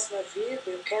 na próxima vida,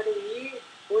 eu quero ir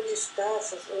onde estão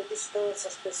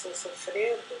essas pessoas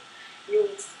sofrendo, e eu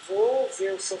vou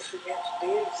ver o sofrimento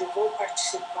deles, e vou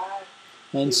participar,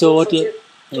 And e so vou what? fazer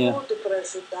Yeah. tudo para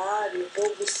ajudar, e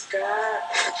vou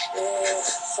buscar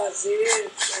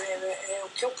fazer o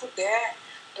que eu puder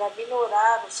para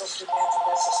minorar o sofrimento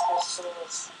dessas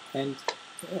pessoas. And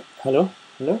hello.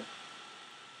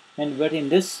 And but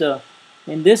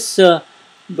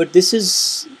but this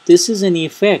is an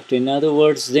effect. In other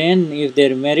words, then if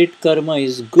their merit karma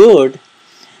is good,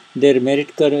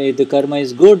 if the karma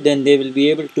is good, then they will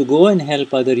be able to go and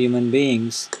help other human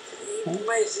beings.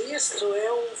 Mas isto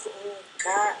é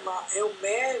karma, é o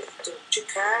mérito de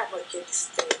karma que eles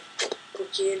têm,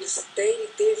 porque eles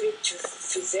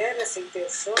fizeram essa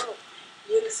intenção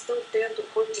e eles estão tendo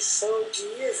condição de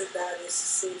ir ajudar esses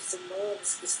seres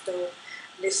humanos que estão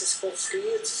nesses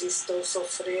conflitos e estão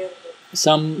sofrendo.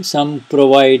 Some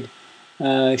provide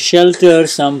shelter,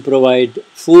 some provide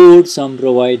food, some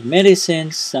provide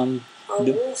medicines, some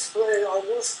Alguns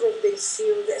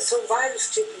providenciam, são vários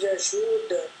tipos de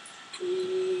ajuda,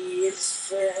 e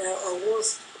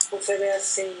alguns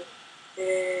oferecem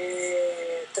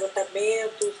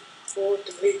tratamentos,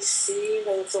 outros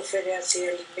medicina, outros oferecem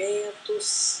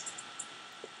alimentos.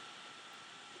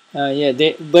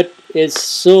 But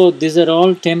these are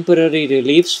all temporary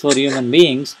reliefs for human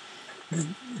beings.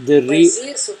 Mas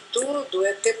isso tudo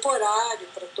é temporário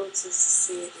para todos esses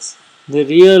seres.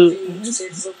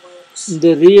 Seres humanos.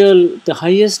 The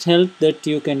highest help that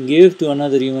you can give to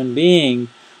another human being,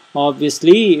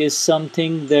 obviously, is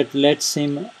something that lets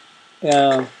him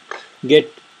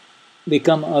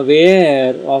become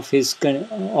aware of his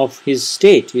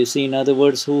state. You see, in other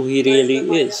words, who he really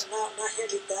is. Na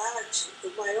realidade, a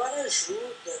maior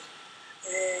ajuda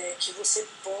que você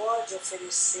pode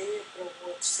oferecer para um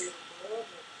outro ser humano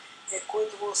é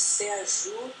quando você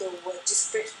ajuda-o a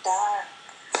despertar,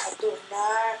 a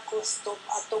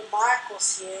tomar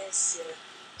consciência.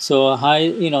 So,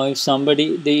 if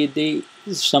somebody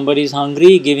is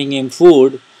hungry, giving him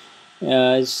food,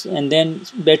 and then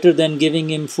better than giving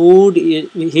him food, he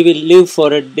will live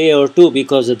for a day or two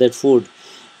because of that food.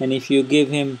 And if you give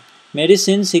him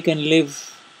medicines, he can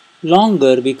live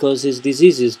longer because his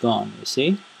disease is gone. You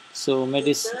see, so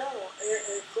medicine. Então,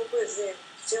 como exemplo,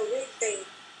 se alguém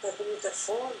está com muita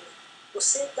fome,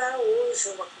 você dá hoje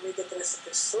uma comida para essa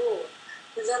pessoa,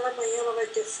 mas amanhã ela vai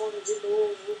ter fome de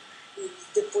novo, e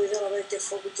depois ela vai ter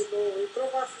fome de novo, e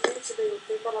provavelmente daí um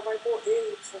tempo ela vai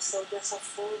morrer em função dessa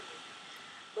fome.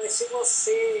 Mas se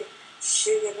você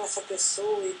chega nessa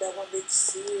pessoa e dá uma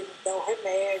medicina, dá um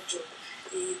remédio,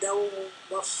 e dá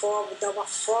uma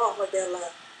forma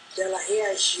dela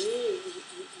reagir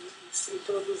e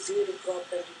produzir o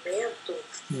próprio alimento.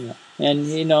 Yeah.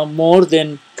 And more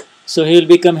than, so he will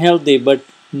become healthy, but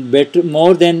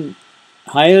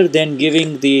higher than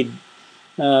giving the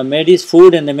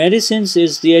food and the medicines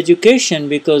is the education,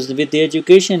 because with the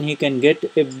education he can get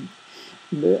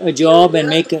a job and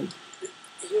make a...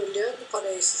 E olhando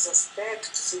para esses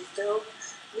aspectos, então,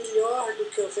 melhor do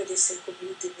que oferecer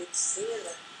comida e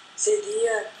medicina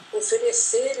seria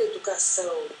oferecer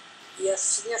educação, E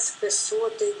assim essa pessoa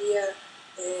teria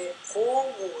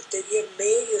teria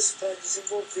meios para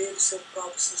desenvolver o seu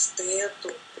próprio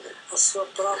sustento, a sua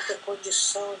própria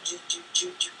condição de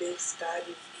bem-estar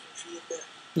e vida.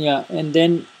 Yeah, and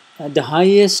then the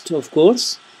highest, of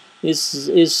course,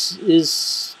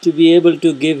 is to be able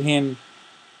to give him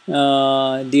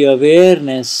the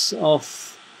awareness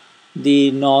of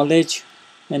the knowledge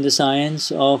and the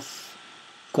science of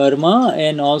karma,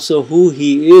 and also who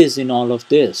he is in all of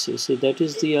this. You see, that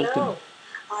is the ultimate. Então,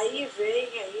 aí vem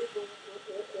aí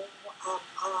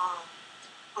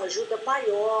a ajuda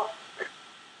maior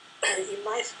e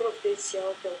mais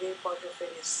providencial que alguém pode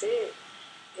oferecer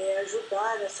é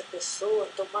ajudar essa pessoa a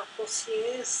tomar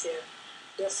consciência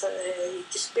e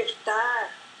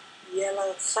despertar, e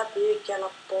ela saber que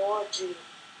ela pode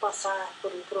passar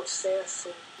por um processo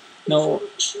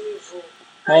evolutivo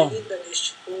ainda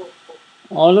neste corpo.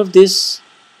 All of these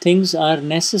things are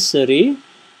necessary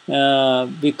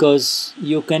because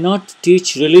you cannot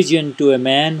teach religion to a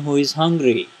man who is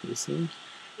hungry, you see.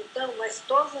 Então, mas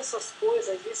todas essas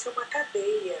coisas, isso é uma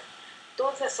cadeia.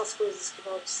 Todas essas coisas que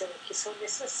nós dissemos aqui são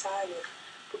necessárias,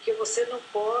 porque você não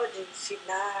pode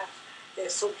ensinar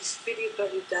sobre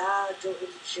espiritualidade ou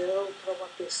religião para uma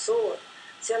pessoa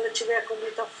se ela tiver com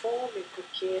muita fome,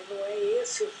 porque não é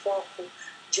esse o foco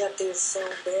de atenção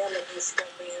dela nesse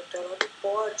momento. Ela não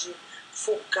pode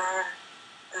focar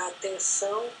a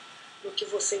atenção no que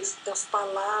nas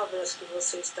palavras que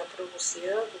você está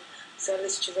pronunciando, se ela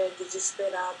estiver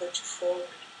desesperada de fome.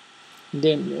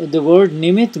 The word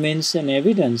nimit means an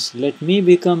evidence. Let me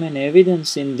become an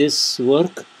evidence in this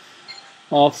work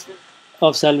of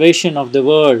salvation of the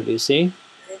world, you see.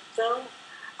 Então,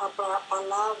 a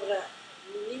palavra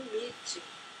limite.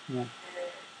 Yeah.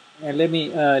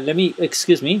 Let me,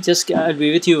 excuse me, just I'll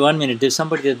be with you 1 minute. There's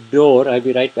somebody at the door, I'll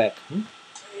be right back.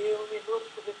 Minuto,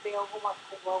 porque tem alguma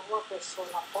pessoa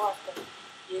na porta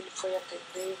e ele foi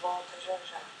atender e volta já.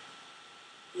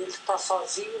 E ele está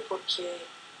sozinho porque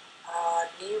a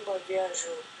Nima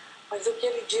viajou. Mas o que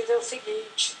ele diz é o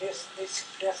seguinte,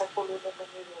 nessa coluna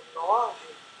número 9,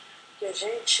 que a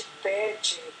gente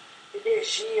pede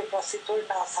energia para se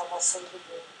tornar a salvação do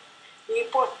mundo. E é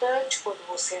importante quando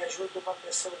você ajuda uma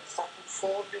pessoa que está com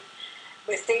fome,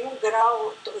 mas tem um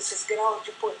grau, esses graus de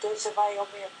importância vai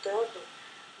aumentando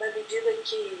na medida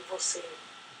que você,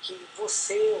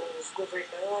 os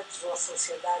governantes ou a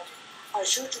sociedade,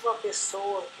 ajude uma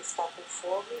pessoa que está com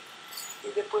fome e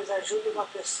depois ajude uma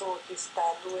pessoa que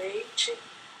está doente,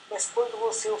 mas quando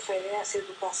você oferece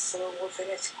educação,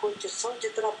 oferece condição de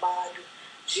trabalho,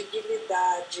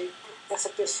 dignidade, essa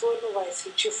pessoa não vai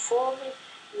sentir fome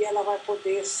e ela vai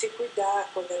poder se cuidar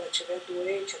quando ela estiver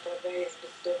doente, através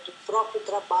do próprio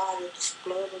trabalho, dos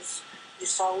planos de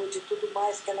saúde e tudo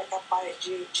mais que ela é capaz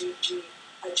de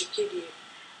adquirir.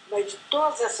 Mas de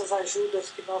todas essas ajudas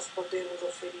que nós podemos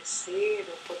oferecer,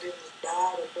 ou podemos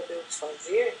dar, ou podemos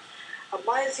fazer, a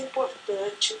mais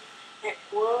importante é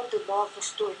quando nós nos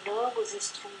tornamos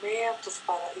instrumentos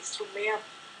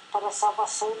para a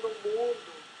salvação do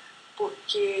mundo,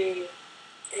 porque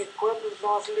é quando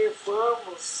nós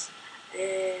levamos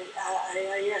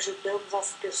e ajudamos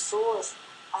as pessoas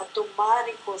a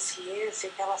tomarem consciência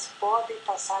que elas podem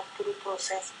passar por um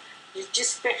processo de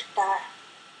despertar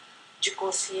de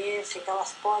consciência, que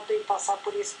elas podem passar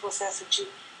por esse processo de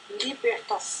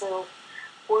libertação,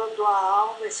 quando a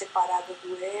alma é separada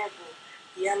do ego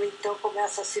e ela então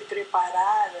começa a se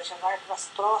preparar, ela já vai para as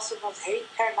próximas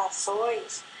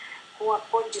reencarnações com a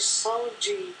condição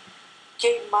de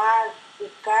queimar o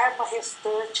karma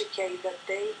restante que ainda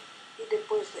tem e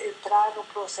depois entrar no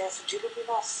processo de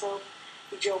iluminação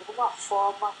e de alguma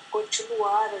forma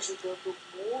continuar ajudando o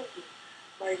mundo,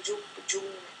 mas de um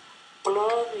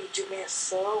plano e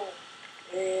dimensão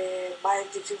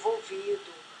mais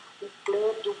desenvolvido, um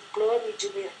plano e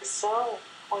dimensão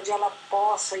onde ela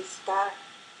possa estar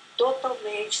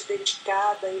totalmente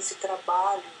dedicada a esse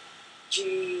trabalho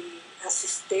de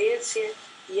assistência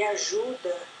e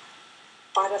ajuda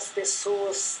para as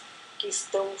pessoas que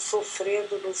estão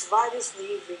sofrendo nos vários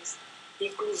níveis,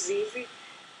 inclusive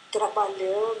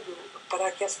trabalhando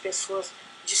para que as pessoas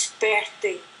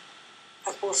despertem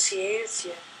a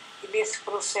consciência e nesse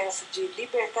processo de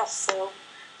libertação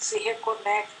se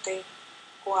reconectem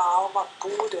com a alma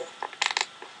pura.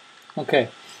 Okay,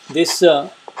 this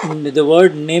the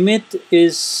word nimit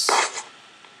is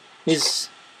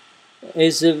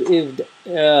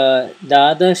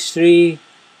Dadashri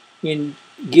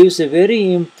gives a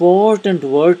very important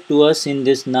word to us in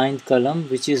this 9th column,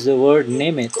 which is the word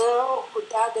nimit. Então, o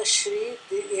Dadashri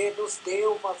nos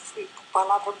deu uma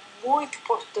palavra muito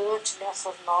importante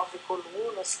nessas 9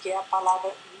 colunas, que é a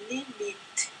palavra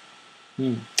limite.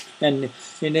 And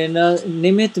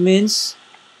nimit means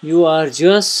you are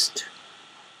just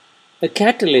a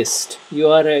catalyst. You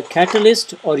are a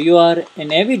catalyst, or you are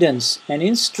an evidence, an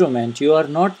instrument. You are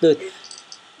not the.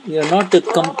 You are not the.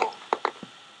 Então,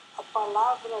 a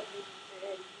palavra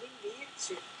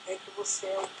limite é que você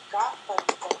é o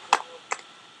catalisador,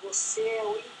 você é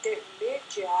o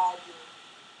intermediário.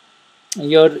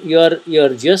 You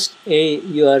are just a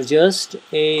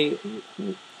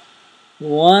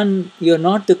one. You are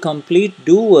not the complete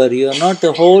doer. You are not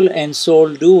the whole and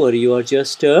sole doer. You are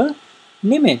just a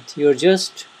nimit. You are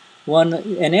just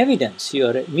an evidence. You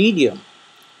are a medium.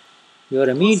 You are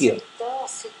a medium.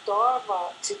 Você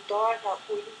então se torna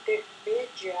o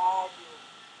intermediário.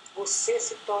 Você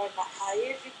se torna a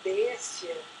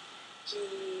evidência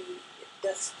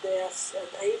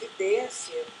a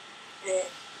evidência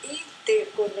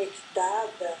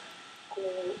interconectada com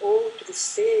outros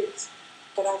seres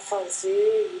para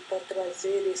fazer e para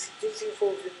trazer esse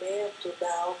desenvolvimento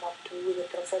da alma pura,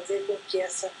 para fazer com que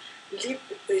esse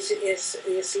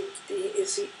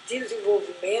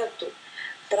desenvolvimento,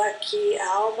 para que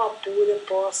a alma pura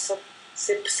possa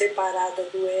ser separada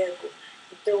do ego.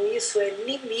 Então isso é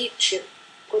limite,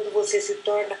 quando você se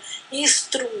torna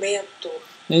instrumento.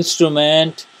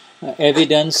 Instrument,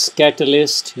 evidence,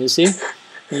 catalyst, you see?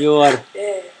 You are...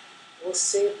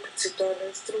 Você se torna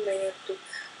instrumento,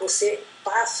 você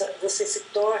se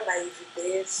torna a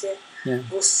evidência,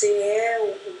 você é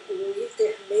o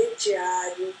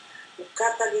intermediário, o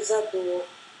catalisador.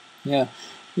 Yeah,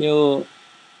 you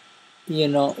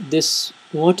know, this,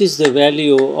 what is the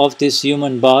value of this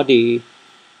human body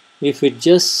if it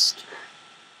just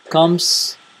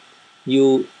comes,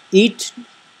 you eat,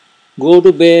 go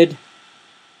to bed,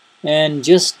 and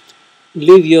just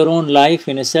live your own life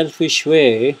in a selfish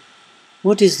way?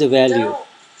 What is the value? Então,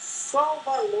 qual o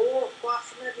valor, qual a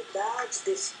finalidade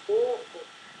desse corpo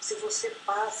se você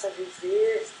passa a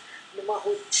viver numa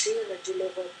rotina de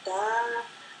levantar,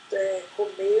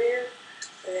 comer,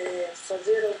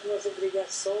 fazer algumas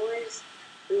obrigações,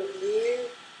 dormir,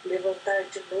 levantar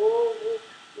de novo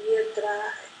e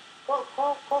entrar?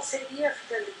 Qual seria a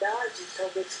finalidade então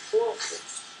desse corpo?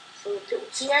 O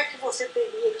que é que você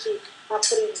teria que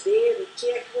aprender, o que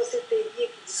é que você teria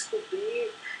que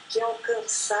descobrir, que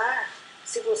alcançar,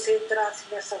 se você entrasse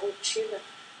nessa rotina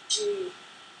de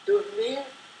dormir,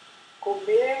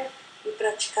 comer e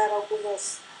praticar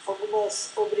algumas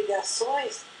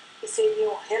obrigações que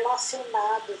seriam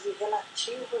relacionadas e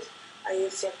relativas a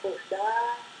esse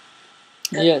acordar,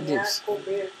 caminhar,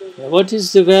 comer, dormir. What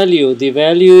is the value? The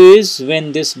value is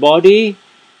when this body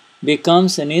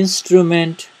becomes an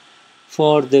instrument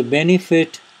for the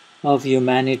benefit of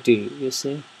humanity, you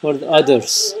see, for the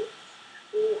others.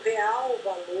 O real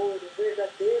valor, o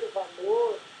verdadeiro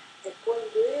valor é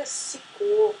quando esse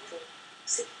corpo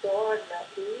se torna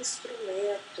um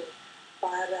instrumento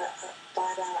para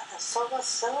a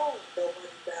salvação da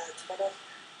humanidade,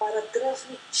 para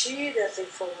transmitir essa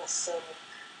informação,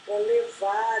 para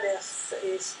levar essa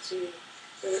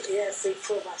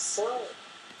informação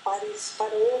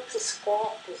para outros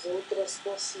corpos, outras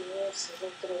consciências,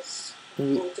 outros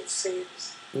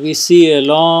seres. We see a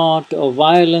lot of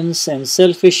violence and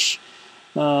selfish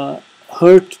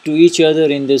hurt to each other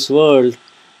in this world,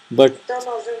 but então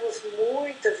nós vemos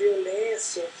muita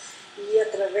violência e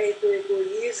através do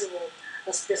egoísmo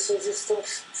as pessoas estão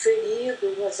ferindo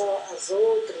umas às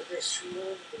outras neste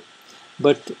mundo.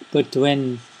 But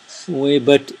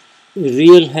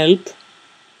real help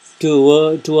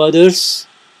to others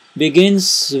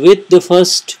begins with the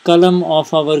first Kalam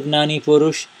of our Gnani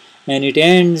Purush, and it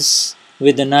ends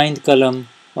with the 9th Kalam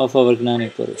of our Gnani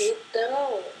Purush.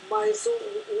 Então, mas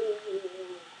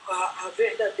a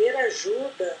verdadeira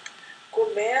ajuda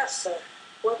começa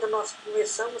quando nós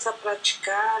começamos a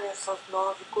praticar essas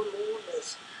 9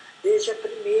 colunas, desde a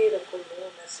primeira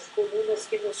coluna, essas colunas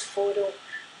que nos foram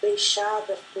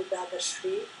deixadas por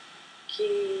Dadashri,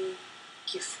 que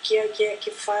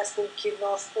faz com que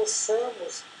nós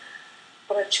possamos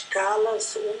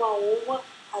praticá-las uma a uma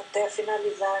até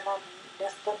finalizar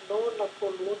nesta 9ª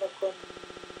coluna, quando